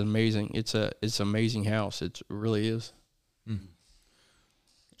it's amazing. It's an amazing house. It really is.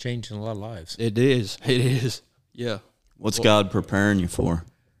 Changing a lot of lives. It is. It is. Yeah. What's God preparing you for?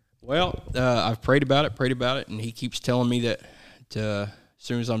 Well, I've prayed about it, and he keeps telling me that as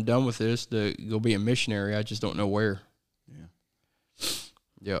soon as I'm done with this, to go be a missionary. I just don't know where. Yeah.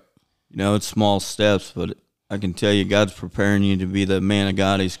 Yep. It's small steps, but I can tell you God's preparing you to be the man of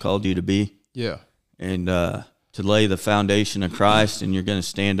God he's called you to be. Yeah. And to lay the foundation of Christ, and you're going to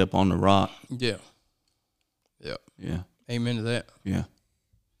stand up on the rock. Yeah. Yeah. Yeah. Amen to that. Yeah.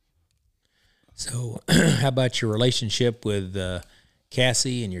 So how about your relationship with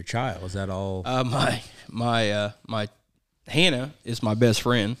Cassie and your child? Is that all? My Hannah is my best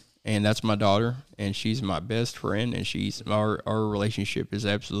friend, and that's my daughter, and she's my best friend, and our relationship is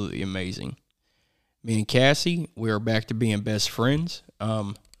absolutely amazing. Me and Cassie, we are back to being best friends.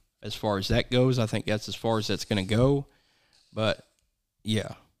 As far as that goes, I think that's as far as that's going to go. But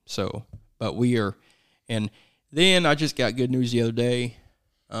yeah, but we are, and then I just got good news the other day.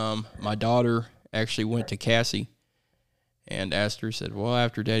 My daughter actually went to Cassie and asked her, said, well,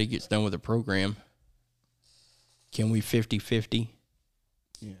 after Daddy gets done with the program, can we 50-50?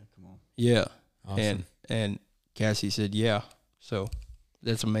 Yeah, come on. Yeah. Awesome. And Cassie said, yeah. So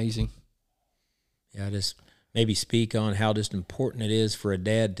that's amazing. Yeah, just maybe speak on how just important it is for a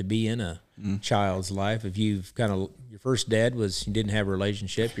dad to be in a child's life. If you've your first dad you didn't have a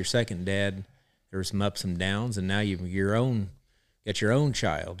relationship. Your second dad, there were some ups and downs, and now you've got your own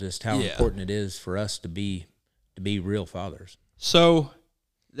child. Just how important it is for us to be real fathers. So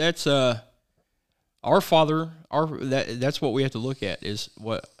that's our father. That's what we have to look at is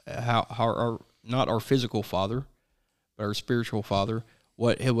how our, not our physical father, but our spiritual father.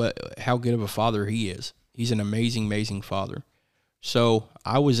 How good of a father he is. He's an amazing, amazing father. So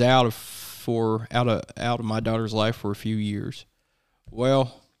I was out of my daughter's life for a few years.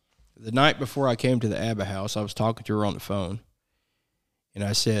 Well, the night before I came to the Abba House, I was talking to her on the phone, and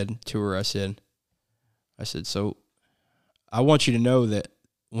I said to her, I said, so I want you to know that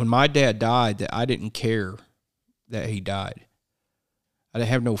when my dad died, that I didn't care that he died. I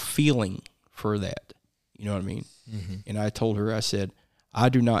didn't have no feeling for that. You know what I mean? Mm-hmm. And I told her, I said, I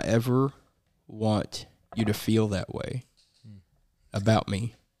do not ever want you to feel that way about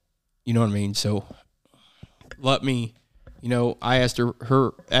me. You know what I mean? So let me, I asked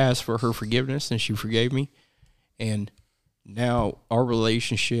for her forgiveness, and she forgave me. And now our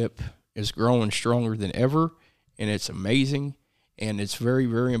relationship is growing stronger than ever, and it's amazing, and it's very,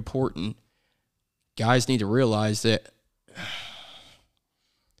 very important. Guys need to realize that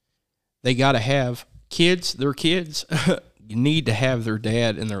they got to have kids. Their kids need to have their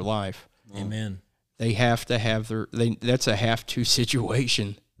dad in their life. Amen. They have to have that's a have-to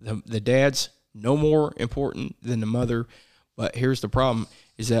situation. The dad's no more important than the mother, but here's the problem,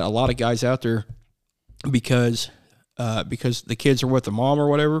 is that a lot of guys out there, because the kids are with the mom or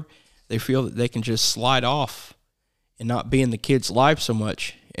whatever, they feel that they can just slide off and not be in the kid's life so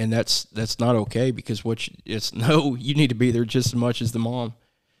much, and that's not okay, because you need to be there just as much as the mom.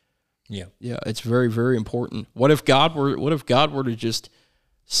 Yeah. Yeah, it's very, very important. What if God were to just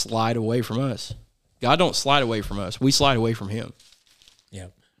slide away from us? God don't slide away from us. We slide away from him. Yeah.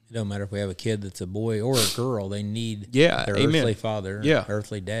 It don't matter if we have a kid that's a boy or a girl, they need their earthly father, yeah,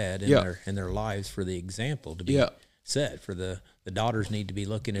 earthly dad in their lives for the example to be set. For the daughters need to be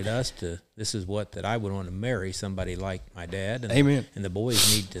looking at us this is that I would want to marry somebody like my dad. And, amen. And the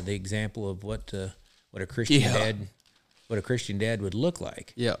boys need the example of what a Christian dad, what a Christian dad would look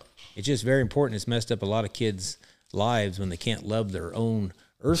like. Yeah. It's just very important. It's messed up a lot of kids' lives when they can't love their own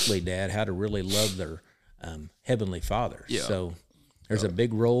earthly dad, how to really love their heavenly father. Yeah. So there's a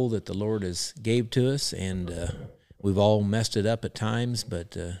big role that the Lord has gave to us, and we've all messed it up at times,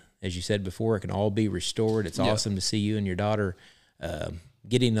 but as you said before, it can all be restored. It's awesome to see you and your daughter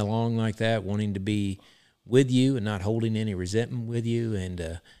getting along like that, wanting to be with you and not holding any resentment with you,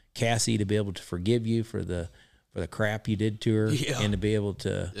 and Cassie to be able to forgive you for the crap you did to her, and to be able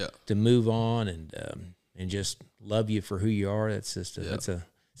to move on and just love you for who you are. That's just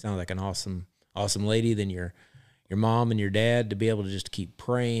sounds like an awesome lady. Then your mom and your dad to be able to just keep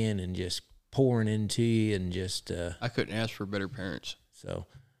praying and just pouring into you, and just I couldn't ask for better parents. So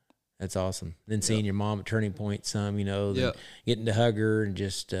that's awesome. Then seeing your mom at Turning Point getting to hug her, and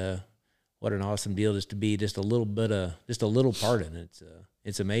just what an awesome deal just to be just a little part in it.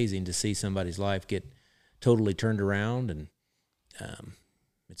 It's amazing to see somebody's life get totally turned around, and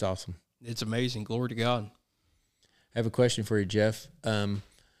it's awesome. It's amazing. Glory to God. I have a question for you, Jeff.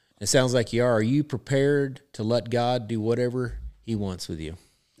 It sounds like you are. Are you prepared to let God do whatever he wants with you?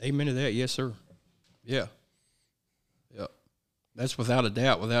 Amen to that. Yes, sir. Yeah. Yeah. That's without a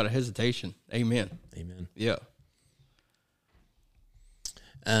doubt, without a hesitation. Amen. Amen. Yeah.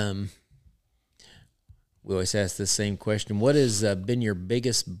 We always ask the same question. What has been your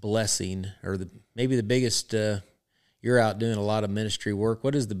biggest blessing, or maybe the biggest, you're out doing a lot of ministry work.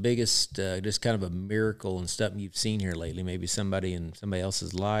 What is the biggest, just kind of a miracle and stuff you've seen here lately? Maybe somebody in somebody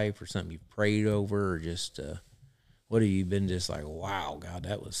else's life, or something you've prayed over, or just, what have you been just like, wow, God,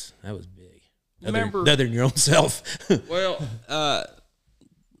 that was big. Other than your own self. Well,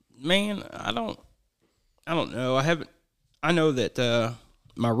 man, I don't know. I know that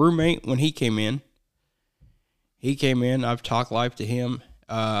my roommate, when he came in, I've talked life to him,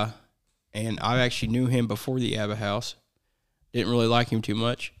 and I actually knew him before the Abba House. Didn't really like him too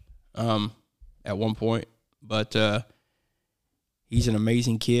much at one point, but he's an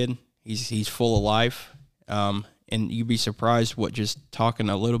amazing kid. He's full of life, and you'd be surprised what just talking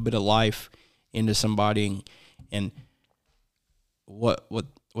a little bit of life into somebody and what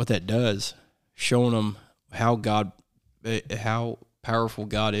that does, showing them how powerful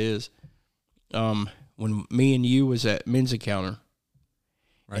God is. When me and you was at men's encounter,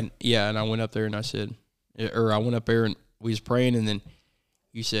 right? And I went up there and I said, or I went up there and we was praying, and then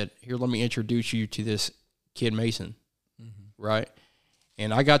you said, "Here, let me introduce you to this kid Mason," right?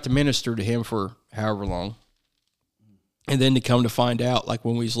 And I got to minister to him for however long, and then to come to find out, like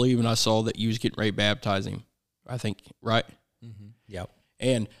when we was leaving, I saw that you was getting ready to baptize him. I think, right? Yep.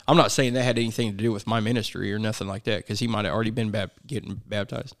 And I'm not saying that had anything to do with my ministry or nothing like that, because he might have already been getting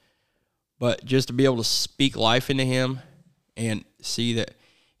baptized. But just to be able to speak life into him and see that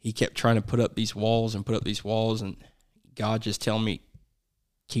he kept trying to put up these walls, and God just telling me,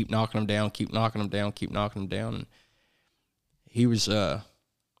 keep knocking them down, keep knocking them down, keep knocking them down. And he was, that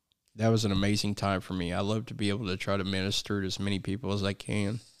was an amazing time for me. I love to be able to try to minister to as many people as I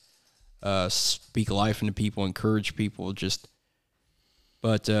can, speak life into people, encourage people,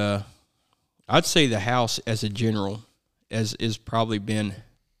 but I'd say the house as a general is probably been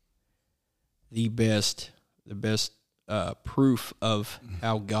the best proof of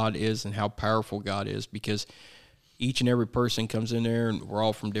how God is and how powerful God is, because each and every person comes in there, and we're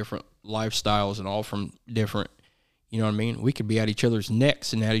all from different lifestyles and all from different, you know what I mean? We could be at each other's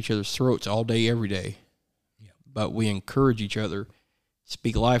necks and at each other's throats all day, every day. Yeah. But we encourage each other,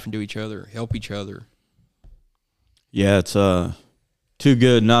 speak life into each other, help each other. Yeah, it's too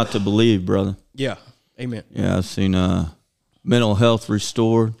good not to believe, brother. Yeah, amen. Yeah, I've seen mental health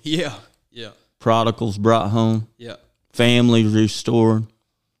restored. Yeah. Prodigals brought home. Yeah. Families restored.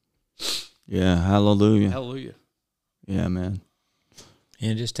 Yeah, hallelujah. Hallelujah. Yeah, man.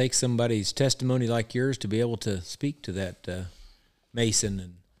 And it just takes somebody's testimony like yours to be able to speak to that Mason.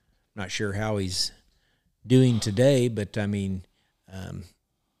 And I'm not sure how he's doing today, but I mean,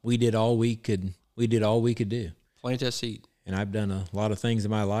 we did all we could do. Plant that seed. And I've done a lot of things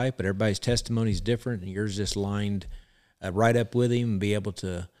in my life, but everybody's testimony is different, and yours just lined right up with him, and be able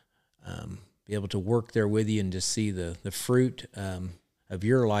to work there with you and just see the fruit of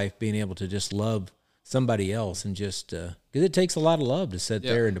your life, being able to just love somebody else, and just because it takes a lot of love to sit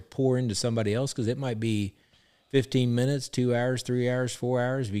there and to pour into somebody else, because it might be 15 minutes, 2 hours, 3 hours, 4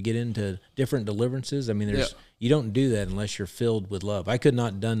 hours. If you get into different deliverances, I mean, you don't do that unless you're filled with love. I could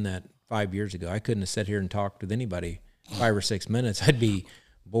not have done that 5 years ago. I couldn't have sat here and talked with anybody 5 or 6 minutes. I'd be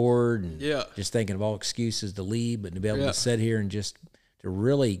bored and just thinking of all excuses to leave, but to be able to sit here and just to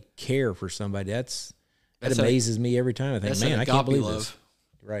really care for somebody, that amazes me every time. I think, man, I can't believe this.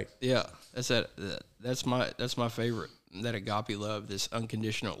 Right. Yeah, that's my favorite. That agape love, this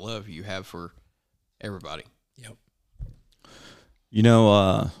unconditional love you have for everybody. Yep. You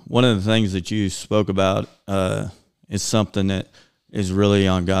know, one of the things that you spoke about is something that is really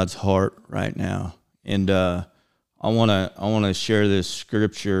on God's heart right now, and I want to share this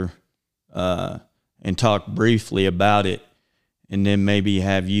scripture and talk briefly about it, and then maybe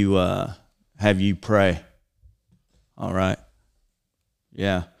have you pray. All right.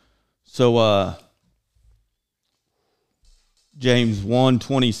 Yeah. So James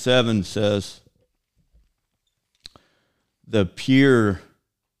 1:27 says, "The pure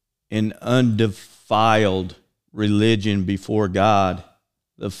and undefiled religion before God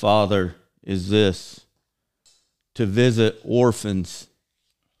the Father is this: to visit orphans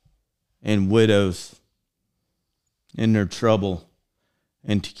and widows in their trouble,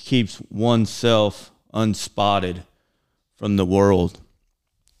 and to keep oneself unspotted from the world."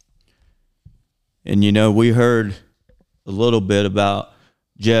 And, we heard a little bit about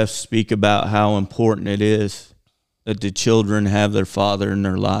Jeff speak about how important it is that the children have their father in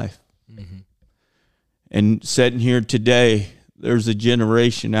their life. Mm-hmm. And sitting here today, there's a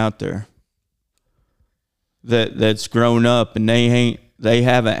generation out there that's grown up and they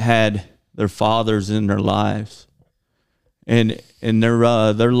haven't had their fathers in their lives. And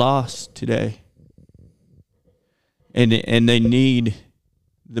they're lost today. And they need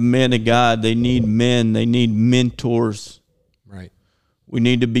the men of God. They need men. They need mentors. Right. We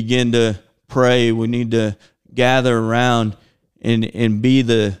need to begin to pray. We need to gather around and be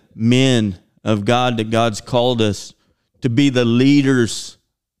the men of God that God's called us to be, the leaders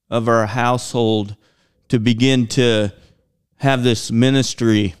of our household, to begin to have this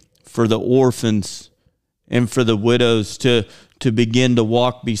ministry for the orphans and for the widows, to begin to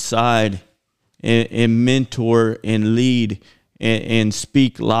walk beside and mentor and lead and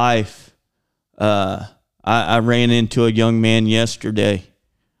speak life. I ran into a young man yesterday,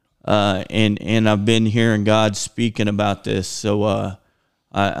 and I've been hearing God speaking about this. So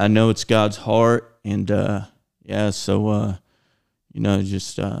I know it's God's heart, and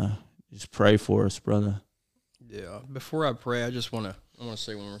just pray for us, brother. Yeah. Before I pray, I want to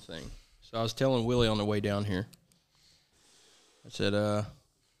say one more thing. So I was telling Willie on the way down here. I said,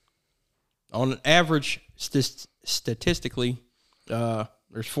 on average, statistically, there's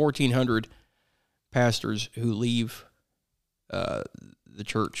 1,400 pastors who leave the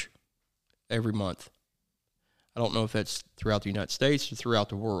church every month. I don't know if that's throughout the United States or throughout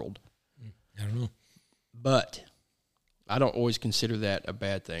the world. I don't know. But I don't always consider that a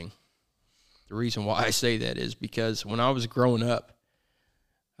bad thing. The reason why I say that is because when I was growing up,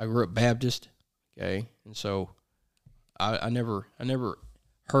 I grew up Baptist, okay? And so I never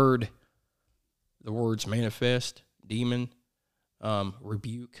heard the words manifest, demon,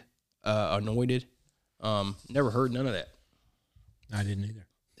 rebuke, anointed. Never heard none of that. I didn't either.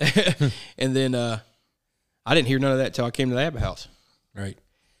 And then I didn't hear none of that until I came to the Abba House. Right.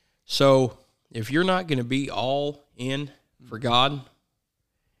 So if you're not going to be all in for God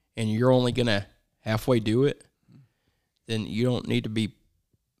and you're only going to halfway do it, then you don't need to be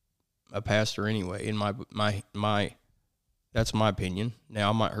a pastor anyway. In my that's my opinion. Now,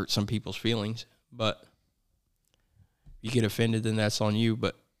 I might hurt some people's feelings, but if you get offended, then that's on you.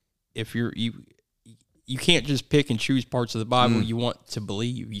 But if you can't just pick and choose parts of the Bible you want to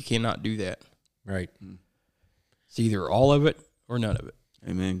believe. You cannot do that. Right. It's either all of it or none of it.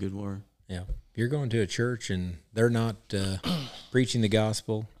 Amen. Good word. Yeah. If you're going to a church and they're not preaching the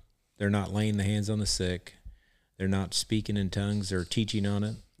gospel, they're not laying the hands on the sick, they're not speaking in tongues or teaching on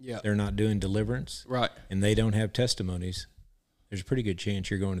it, they're not doing deliverance, right, and they don't have testimonies, there's a pretty good chance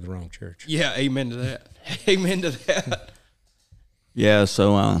you're going to the wrong church. Yeah, amen to that. Amen to that. Yeah,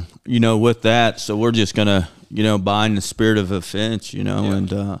 so, with that, so we're just going to, bind the spirit of offense,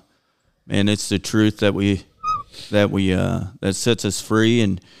 and, man, it's the truth that sets us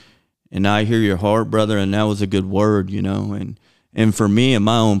free, and I hear your heart, brother, and that was a good word, and for me in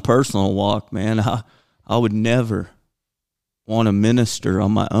my own personal walk, man, I would never want to minister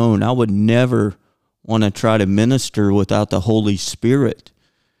on my own. I would never want to try to minister without the Holy Spirit.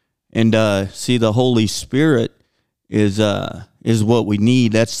 And see, the Holy Spirit is what we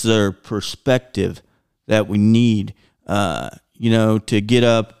need. That's the perspective that we need, to get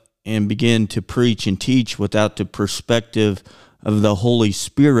up and begin to preach and teach without the perspective of the Holy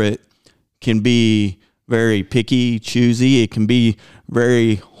Spirit can be very picky, choosy. It can be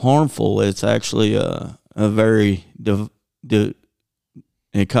very harmful. It's actually a very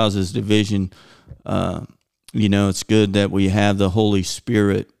it causes division. It's good that we have the Holy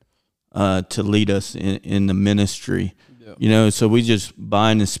Spirit to lead us in the ministry. Yeah. So we just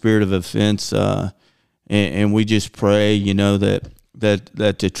bind the spirit of offense, and we just pray, that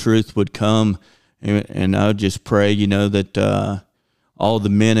the truth would come, and I would just pray, that all the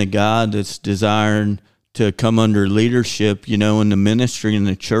men of God that's desiring to come under leadership, in the ministry in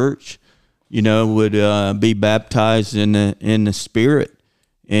the church, would be baptized in the Spirit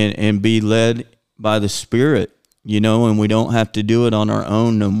and be led by the Spirit, and we don't have to do it on our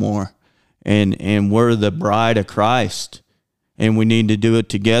own no more. And we're the bride of Christ, and we need to do it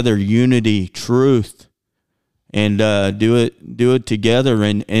together, unity, truth, and do it together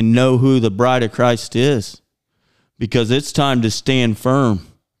and know who the bride of Christ is, because it's time to stand firm.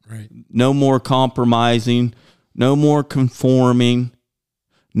 Right. No more compromising, no more conforming,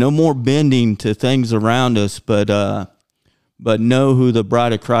 no more bending to things around us, but know who the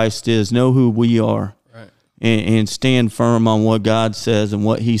bride of Christ is, know who we are, right, and stand firm on what God says and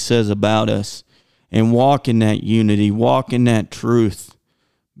what He says about us, and walk in that unity, walk in that truth,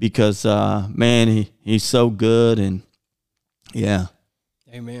 because, man, he's so good. And, yeah.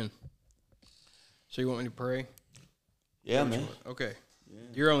 Amen. So you want me to pray? Yeah, man. Okay. Yeah.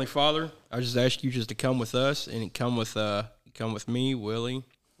 Dear Heavenly Father, I just ask you just to come with us and come with me, Willie,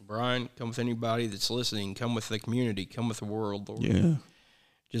 Brian, come with anybody that's listening, come with the community, come with the world, Lord. Yeah.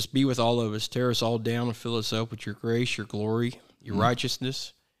 Just be with all of us. Tear us all down and fill us up with your grace, your glory, your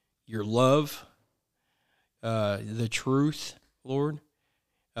righteousness, your love, the truth, Lord.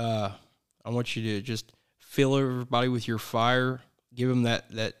 I want you to just fill everybody with your fire. Give them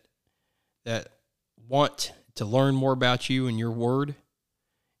that want to learn more about you and your word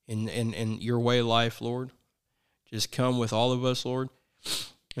and your way of life, Lord. Just come with all of us, Lord,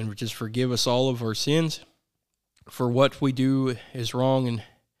 and just forgive us all of our sins for what we do is wrong. And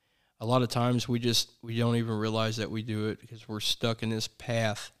a lot of times we don't even realize that we do it because we're stuck in this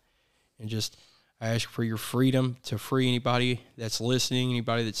path. And just, I ask for your freedom to free anybody that's listening,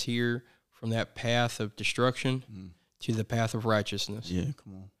 anybody that's here from that path of destruction to the path of righteousness. Yeah,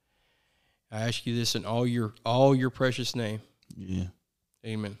 come on. I ask you this in all your precious name. Yeah.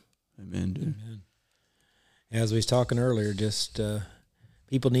 Amen. Amen, dude. Amen. As we was talking earlier, just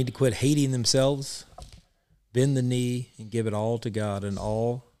people need to quit hating themselves, bend the knee, and give it all to God, and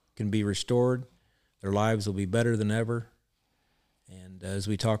all can be restored. Their lives will be better than ever. And as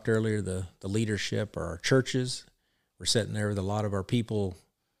we talked earlier, the leadership or our churches, we're sitting there with a lot of our people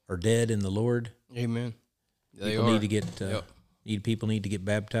are dead in the Lord. Amen. People need to get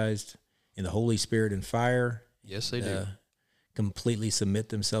baptized in the Holy Spirit and fire. Yes, they do. Completely submit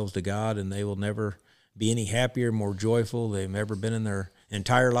themselves to God, and they will never be any happier, more joyful they've ever been in their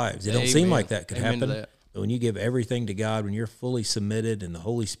entire lives. It don't seem like that could happen. But when you give everything to God, when you're fully submitted and the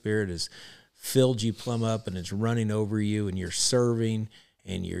Holy Spirit has filled you plumb up and it's running over you and you're serving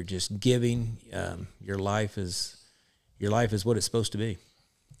and you're just giving, your life is what it's supposed to be.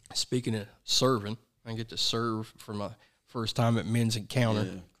 Speaking of serving, I get to serve for my first time at Men's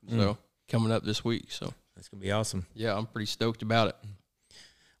Encounter. Yeah. So coming up this week. So that's going to be awesome. Yeah, I'm pretty stoked about it.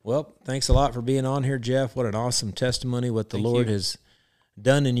 Well, thanks a lot for being on here, Jeff. What an awesome testimony. What the Lord has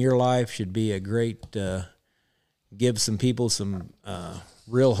done in your life should be a great, give some people some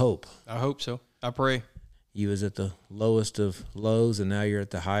real hope. I hope so. I pray. You was at the lowest of lows, and now you're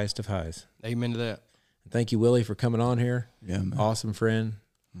at the highest of highs. Amen to that. Thank you, Willie, for coming on here. Yeah, man. Awesome friend.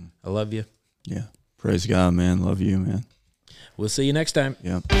 I love you. Yeah. Praise God, man. Love you, man. We'll see you next time.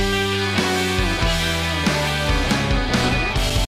 Yeah.